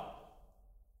God,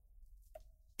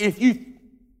 if you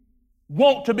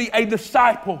want to be a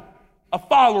disciple, a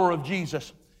follower of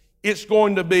Jesus, it's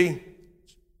going to be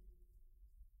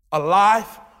a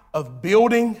life of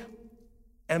building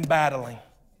and battling.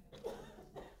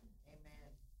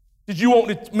 Did you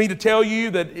want me to tell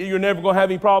you that you're never going to have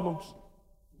any problems?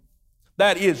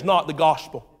 That is not the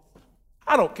gospel.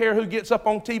 I don't care who gets up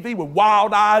on TV with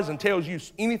wild eyes and tells you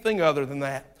anything other than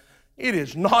that. It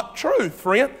is not truth,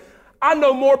 friend. I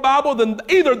know more Bible than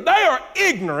either they are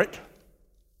ignorant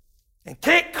and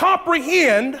can't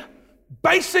comprehend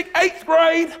basic 8th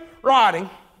grade writing,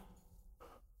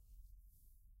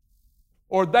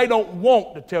 or they don't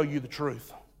want to tell you the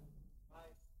truth.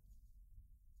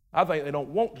 I think they don't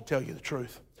want to tell you the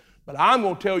truth. But I'm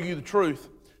going to tell you the truth,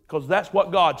 because that's what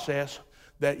God says,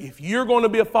 that if you're going to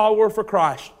be a follower for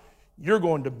Christ, you're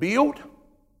going to build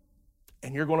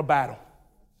and you're going to battle.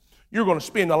 You're going to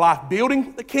spend a life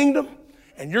building the kingdom,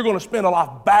 and you're going to spend a life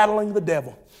battling the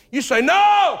devil. You say, no,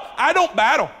 I don't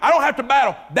battle. I don't have to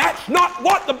battle. That's not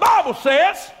what the Bible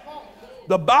says.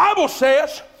 The Bible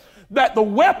says that the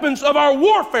weapons of our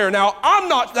warfare, now I'm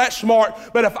not that smart,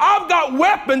 but if I've got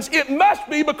weapons, it must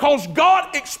be because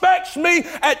God expects me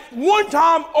at one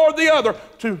time or the other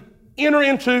to enter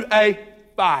into a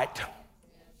fight.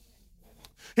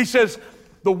 He says,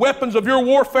 the weapons of your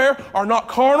warfare are not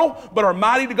carnal, but are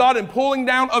mighty to God in pulling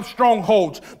down of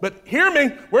strongholds. But hear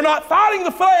me, we're not fighting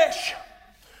the flesh,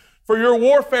 for your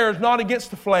warfare is not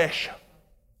against the flesh,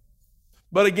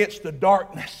 but against the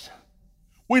darkness.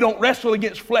 We don't wrestle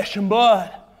against flesh and blood,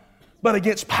 but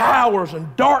against powers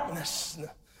and darkness,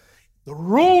 the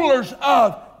rulers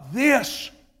of this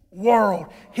world.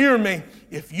 Hear me,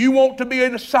 if you want to be a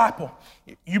disciple,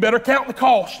 you better count the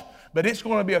cost, but it's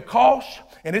going to be a cost,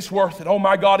 and it's worth it. Oh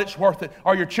my God, it's worth it.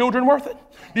 Are your children worth it?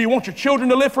 Do you want your children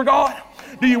to live for God?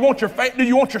 Do you want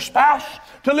your spouse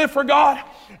to live for God?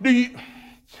 Do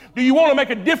you want to make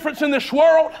a difference in this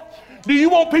world? Do you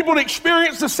want people to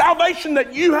experience the salvation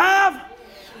that you have?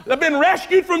 They've been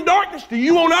rescued from darkness. Do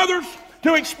you want others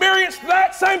to experience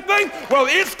that same thing? Well,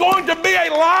 it's going to be a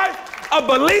life of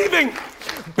believing,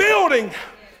 building,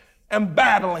 and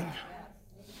battling.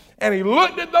 and he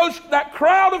looked at that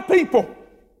crowd of people.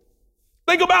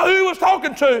 Think about who he was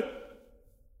talking to.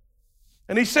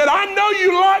 And he said, I know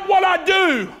you like what I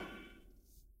do,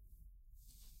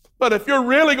 but if you're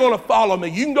really going to follow me,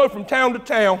 you can go from town to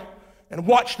town and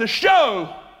watch the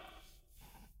show.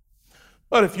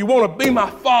 But if you want to be my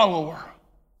follower,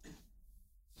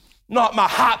 not my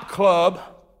hype club,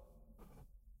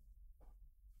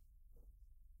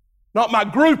 not my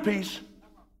groupies,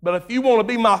 but if you want to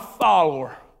be my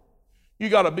follower, you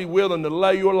got to be willing to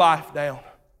lay your life down.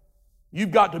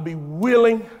 You've got to be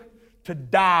willing to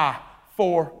die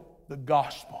for the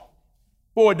gospel.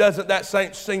 Boy, doesn't that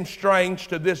seem strange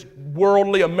to this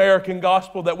worldly American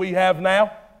gospel that we have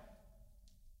now?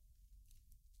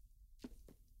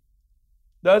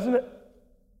 Doesn't it?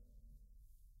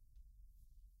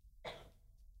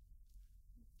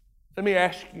 Let me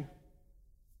ask you,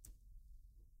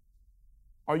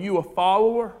 are you a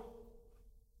follower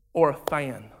or a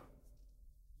fan?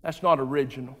 That's not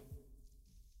original.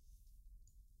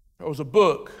 There was a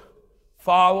book,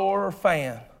 Follower or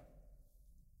Fan.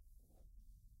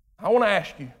 I want to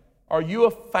ask you, are you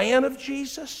a fan of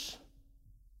Jesus?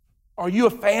 Are you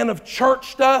a fan of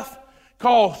church stuff?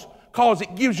 Because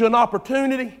it gives you an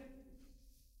opportunity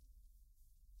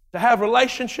to have a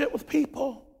relationship with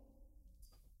people.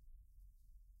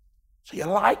 So you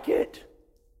like it?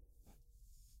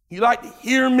 You like to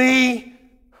hear me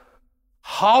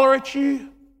holler at you?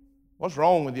 What's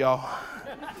wrong with y'all?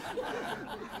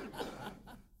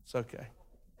 It's okay.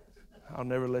 I'll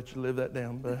never let you live that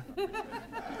down, bud.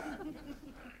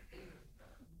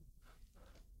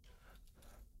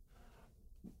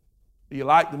 Do you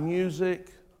like the music?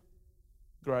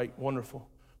 Great, wonderful.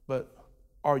 But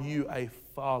are you a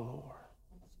follower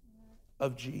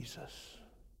of Jesus?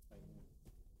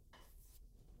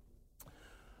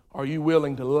 Are you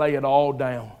willing to lay it all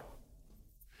down?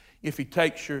 If you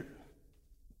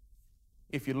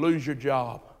lose your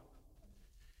job,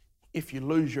 if you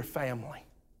lose your family,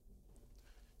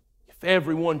 if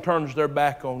everyone turns their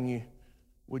back on you,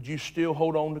 would you still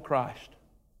hold on to Christ?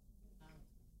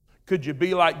 Could you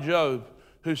be like Job,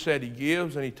 who said he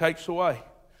gives and he takes away,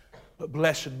 but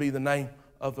blessed be the name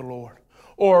of the Lord?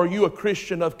 Or are you a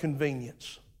Christian of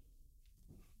convenience?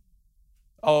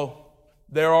 Oh,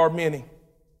 there are many.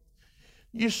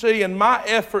 You see, in my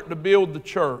effort to build the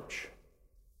church,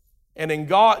 and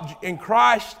in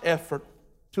Christ's effort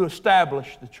to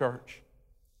establish the church,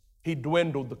 he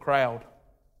dwindled the crowd.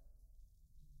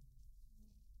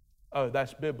 Oh,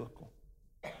 that's biblical.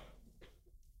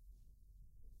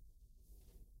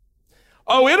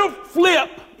 Oh, it'll flip.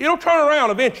 It'll turn around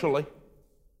eventually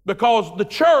because the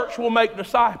church will make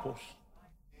disciples.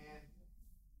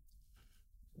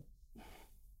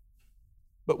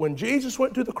 But when Jesus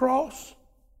went to the cross,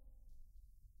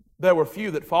 there were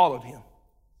few that followed him.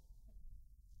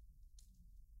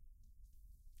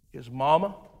 His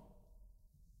mama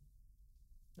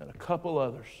and a couple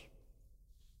others.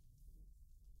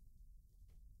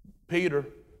 Peter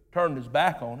turned his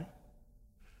back on him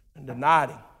and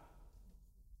denied him.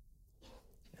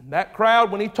 And that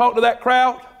crowd, when he talked to that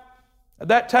crowd at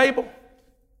that table,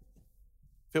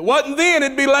 if it wasn't then,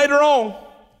 it'd be later on.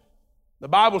 The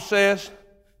Bible says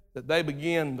that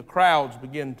the crowds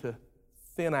begin to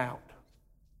thin out.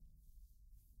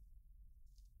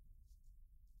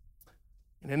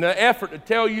 And in the effort to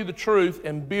tell you the truth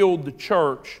and build the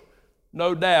church,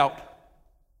 no doubt,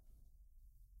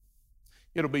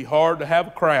 it'll be hard to have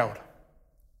a crowd.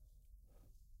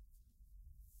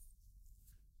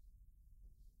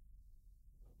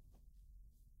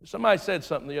 Somebody said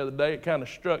something the other day, it kind of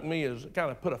struck me as it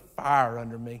kind of put a fire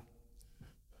under me.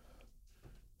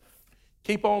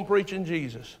 Keep on preaching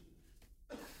Jesus,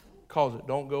 because it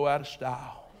don't go out of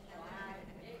style.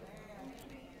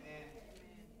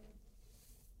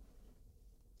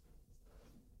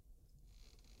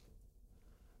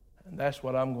 And that's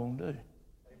what I'm going to do.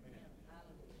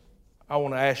 I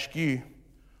want to ask you,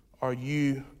 are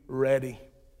you ready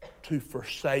to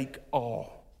forsake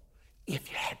all if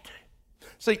you had to?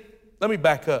 See, let me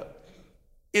back up.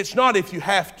 It's not if you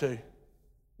have to.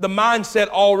 The mindset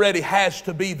already has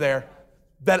to be there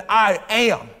that I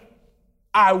am,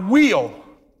 I will,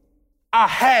 I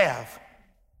have.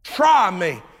 Try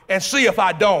me and see if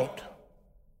I don't.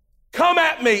 Come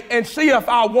at me and see if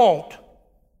I won't.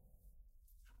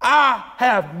 I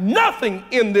have nothing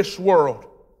in this world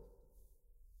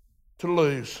to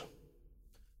lose.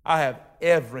 I have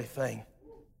everything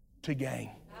to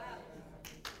gain.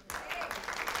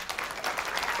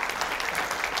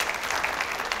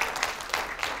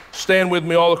 Stand with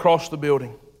me all across the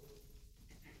building.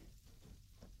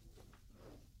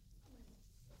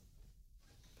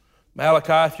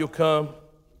 Malachi, if you'll come.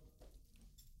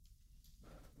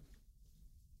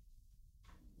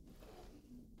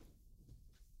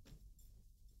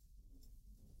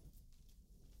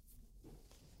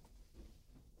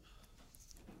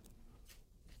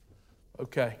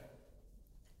 Okay.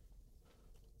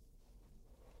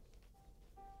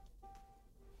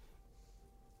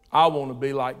 I want to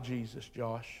be like Jesus,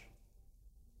 Josh.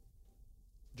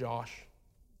 Josh.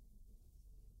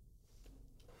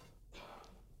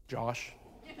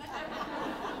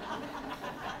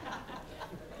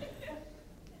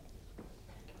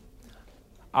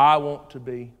 I want to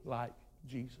be like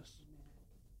Jesus.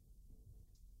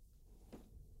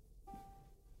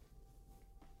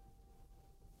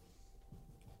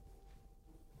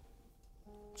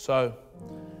 So,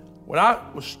 when I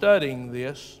was studying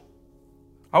this,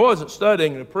 I wasn't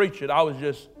studying to preach it, I was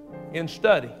just in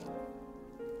study.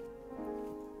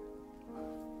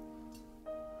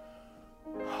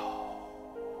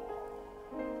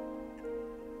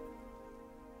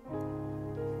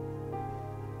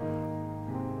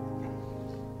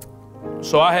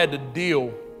 So I had to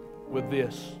deal with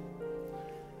this.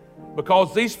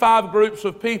 Because these 5 groups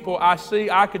of people, I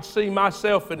could see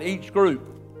myself in each group.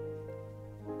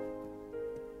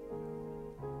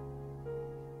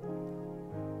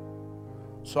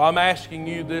 So I'm asking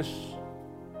you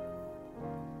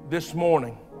this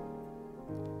morning.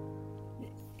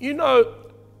 You know,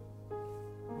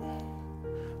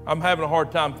 I'm having a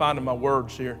hard time finding my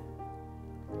words here.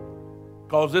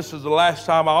 Because this is the last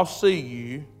time I'll see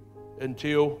you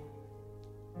until,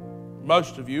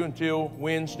 most of you, until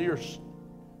Wednesday or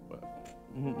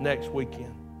next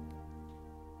weekend.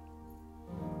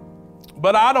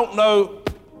 But I don't know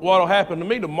what will happen to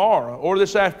me tomorrow or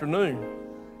this afternoon.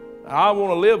 I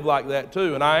want to live like that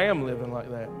too, and I am living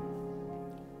like that.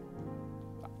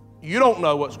 You don't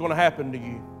know what's going to happen to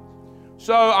you.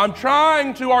 So I'm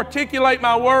trying to articulate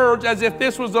my words as if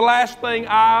this was the last thing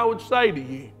I would say to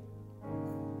you.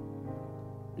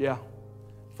 Yeah,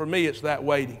 for me it's that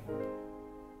weighty.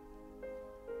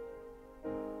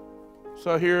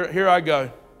 So here I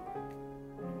go.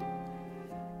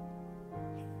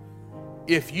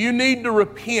 If you need to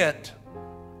repent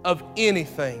of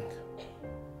anything,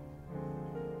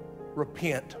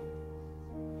 repent.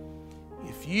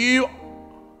 If you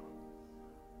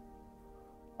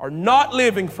are not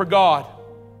living for God,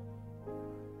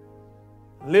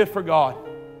 live for God.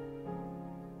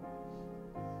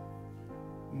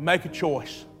 Make a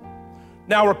choice.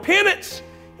 Now, repentance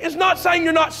is not saying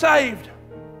you're not saved.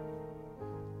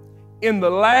 In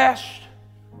the last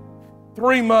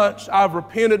 3 months, I've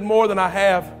repented more than I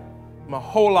have my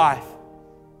whole life.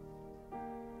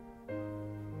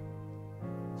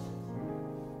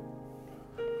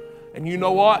 And you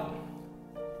know what?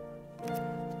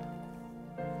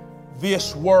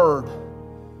 This word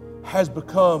has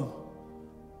become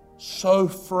so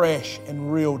fresh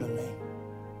and real to me.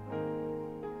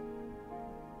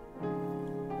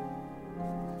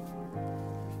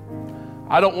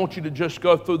 I don't want you to just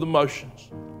go through the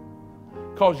motions,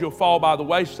 because you'll fall by the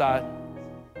wayside.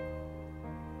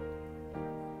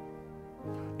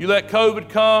 You let COVID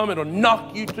come, it'll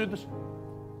knock you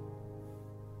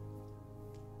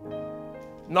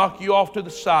off to the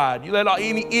side. You let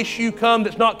any issue come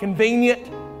that's not convenient.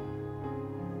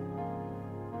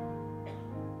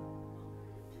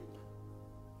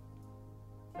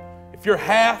 If you're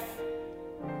halfing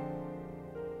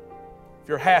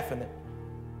it,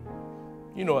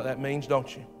 you know what that means,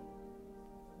 don't you?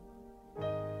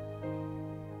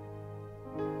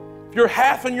 If you're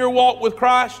halving your walk with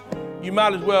Christ, you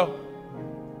might as well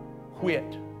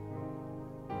quit,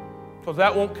 because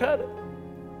that won't cut it.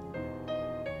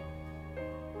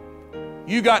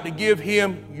 You got to give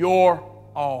Him your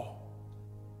all.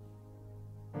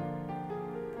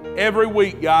 Every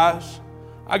week, guys,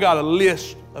 I got a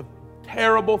list of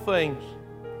terrible things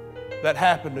that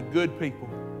happen to good people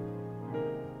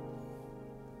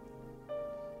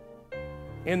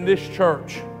in this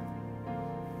church.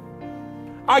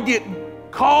 I get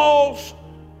calls,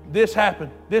 this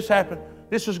happened, this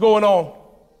is going on.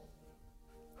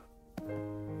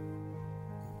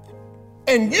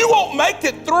 And you won't make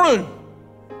it through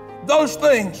those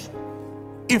things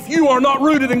if you are not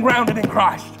rooted and grounded in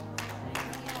Christ.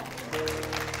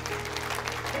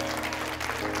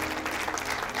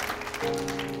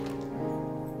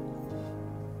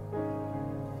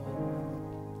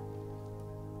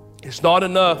 It's not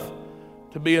enough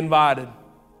to be invited.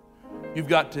 You've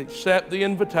got to accept the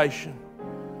invitation,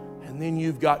 and then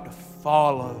you've got to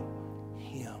follow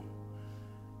Him.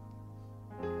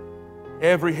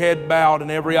 Every head bowed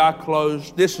and every eye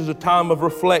closed. This is a time of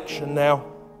reflection now.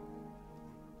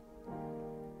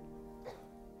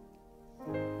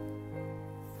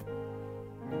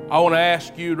 I want to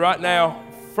ask you right now,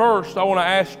 first, I want to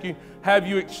ask you, have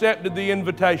you accepted the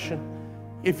invitation?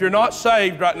 If you're not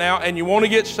saved right now and you want to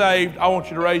get saved, I want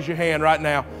you to raise your hand right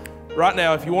now. Right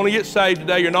now, if you want to get saved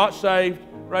today, you're not saved,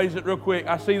 raise it real quick.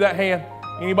 I see that hand.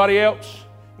 Anybody else?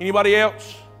 Anybody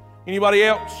else? Anybody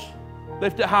else?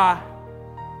 Lift it high.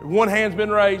 One hand's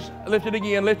been raised. Lift it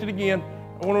again, lift it again.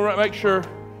 I want to make sure.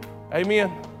 Amen.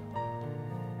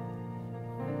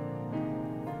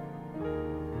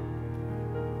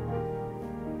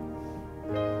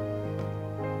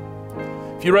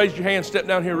 If you raised your hand, step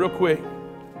down here real quick.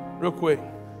 Real quick.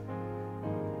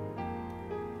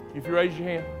 If you raise your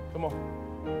hand, come on.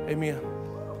 Amen.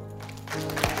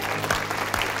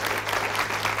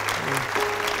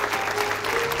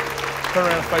 Turn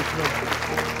around and face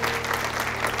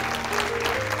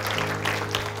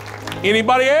me.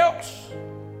 Anybody else?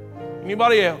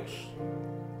 Anybody else?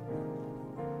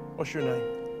 What's your name?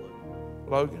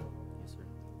 Logan? Yes, sir.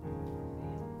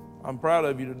 I'm proud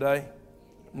of you today.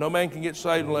 No man can get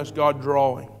saved unless God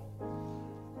draw him.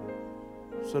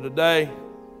 So today,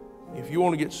 if you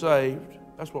want to get saved,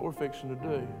 that's what we're fixing to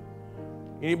do.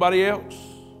 Anybody else?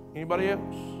 Anybody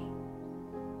else?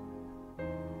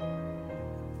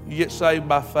 You get saved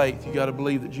by faith. You got to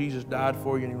believe that Jesus died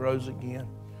for you and He rose again.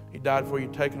 He died for you,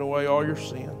 taking away all your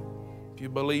sin. If you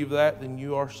believe that, then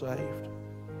you are saved.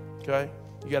 Okay?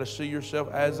 You got to see yourself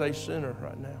as a sinner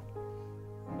right now.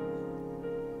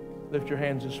 Lift your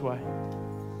hands this way.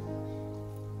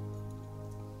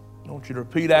 I want you to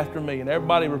repeat after me, and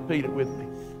everybody repeat it with me.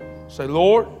 Say,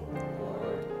 Lord,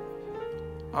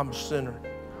 I'm a sinner.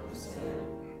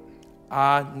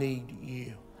 I need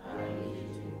you.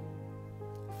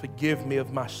 Forgive me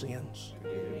of my sins.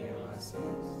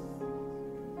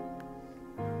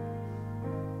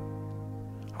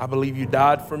 I believe you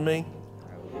died for me,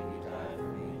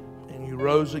 and you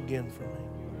rose again for me.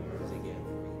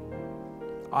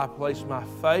 I place my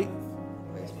faith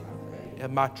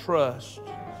and my trust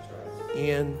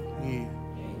in you.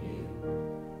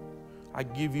 I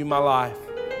give you my life,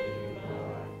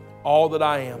 all that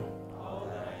I am.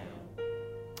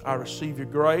 I receive your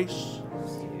grace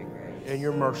and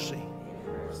your mercy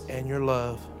and your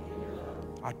love.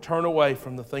 I turn away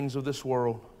from the things of this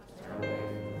world.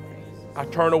 I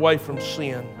turn away from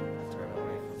sin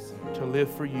to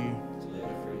live for you.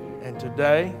 And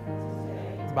today,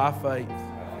 by faith,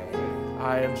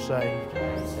 I am saved.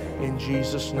 In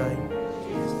Jesus' name.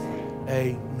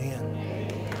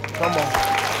 Amen. Come on.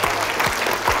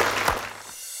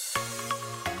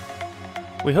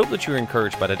 We hope that you were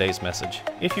encouraged by today's message.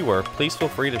 If you were, please feel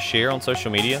free to share on social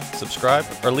media, subscribe,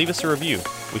 or leave us a review.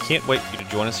 We can't wait for you to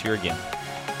join us here again.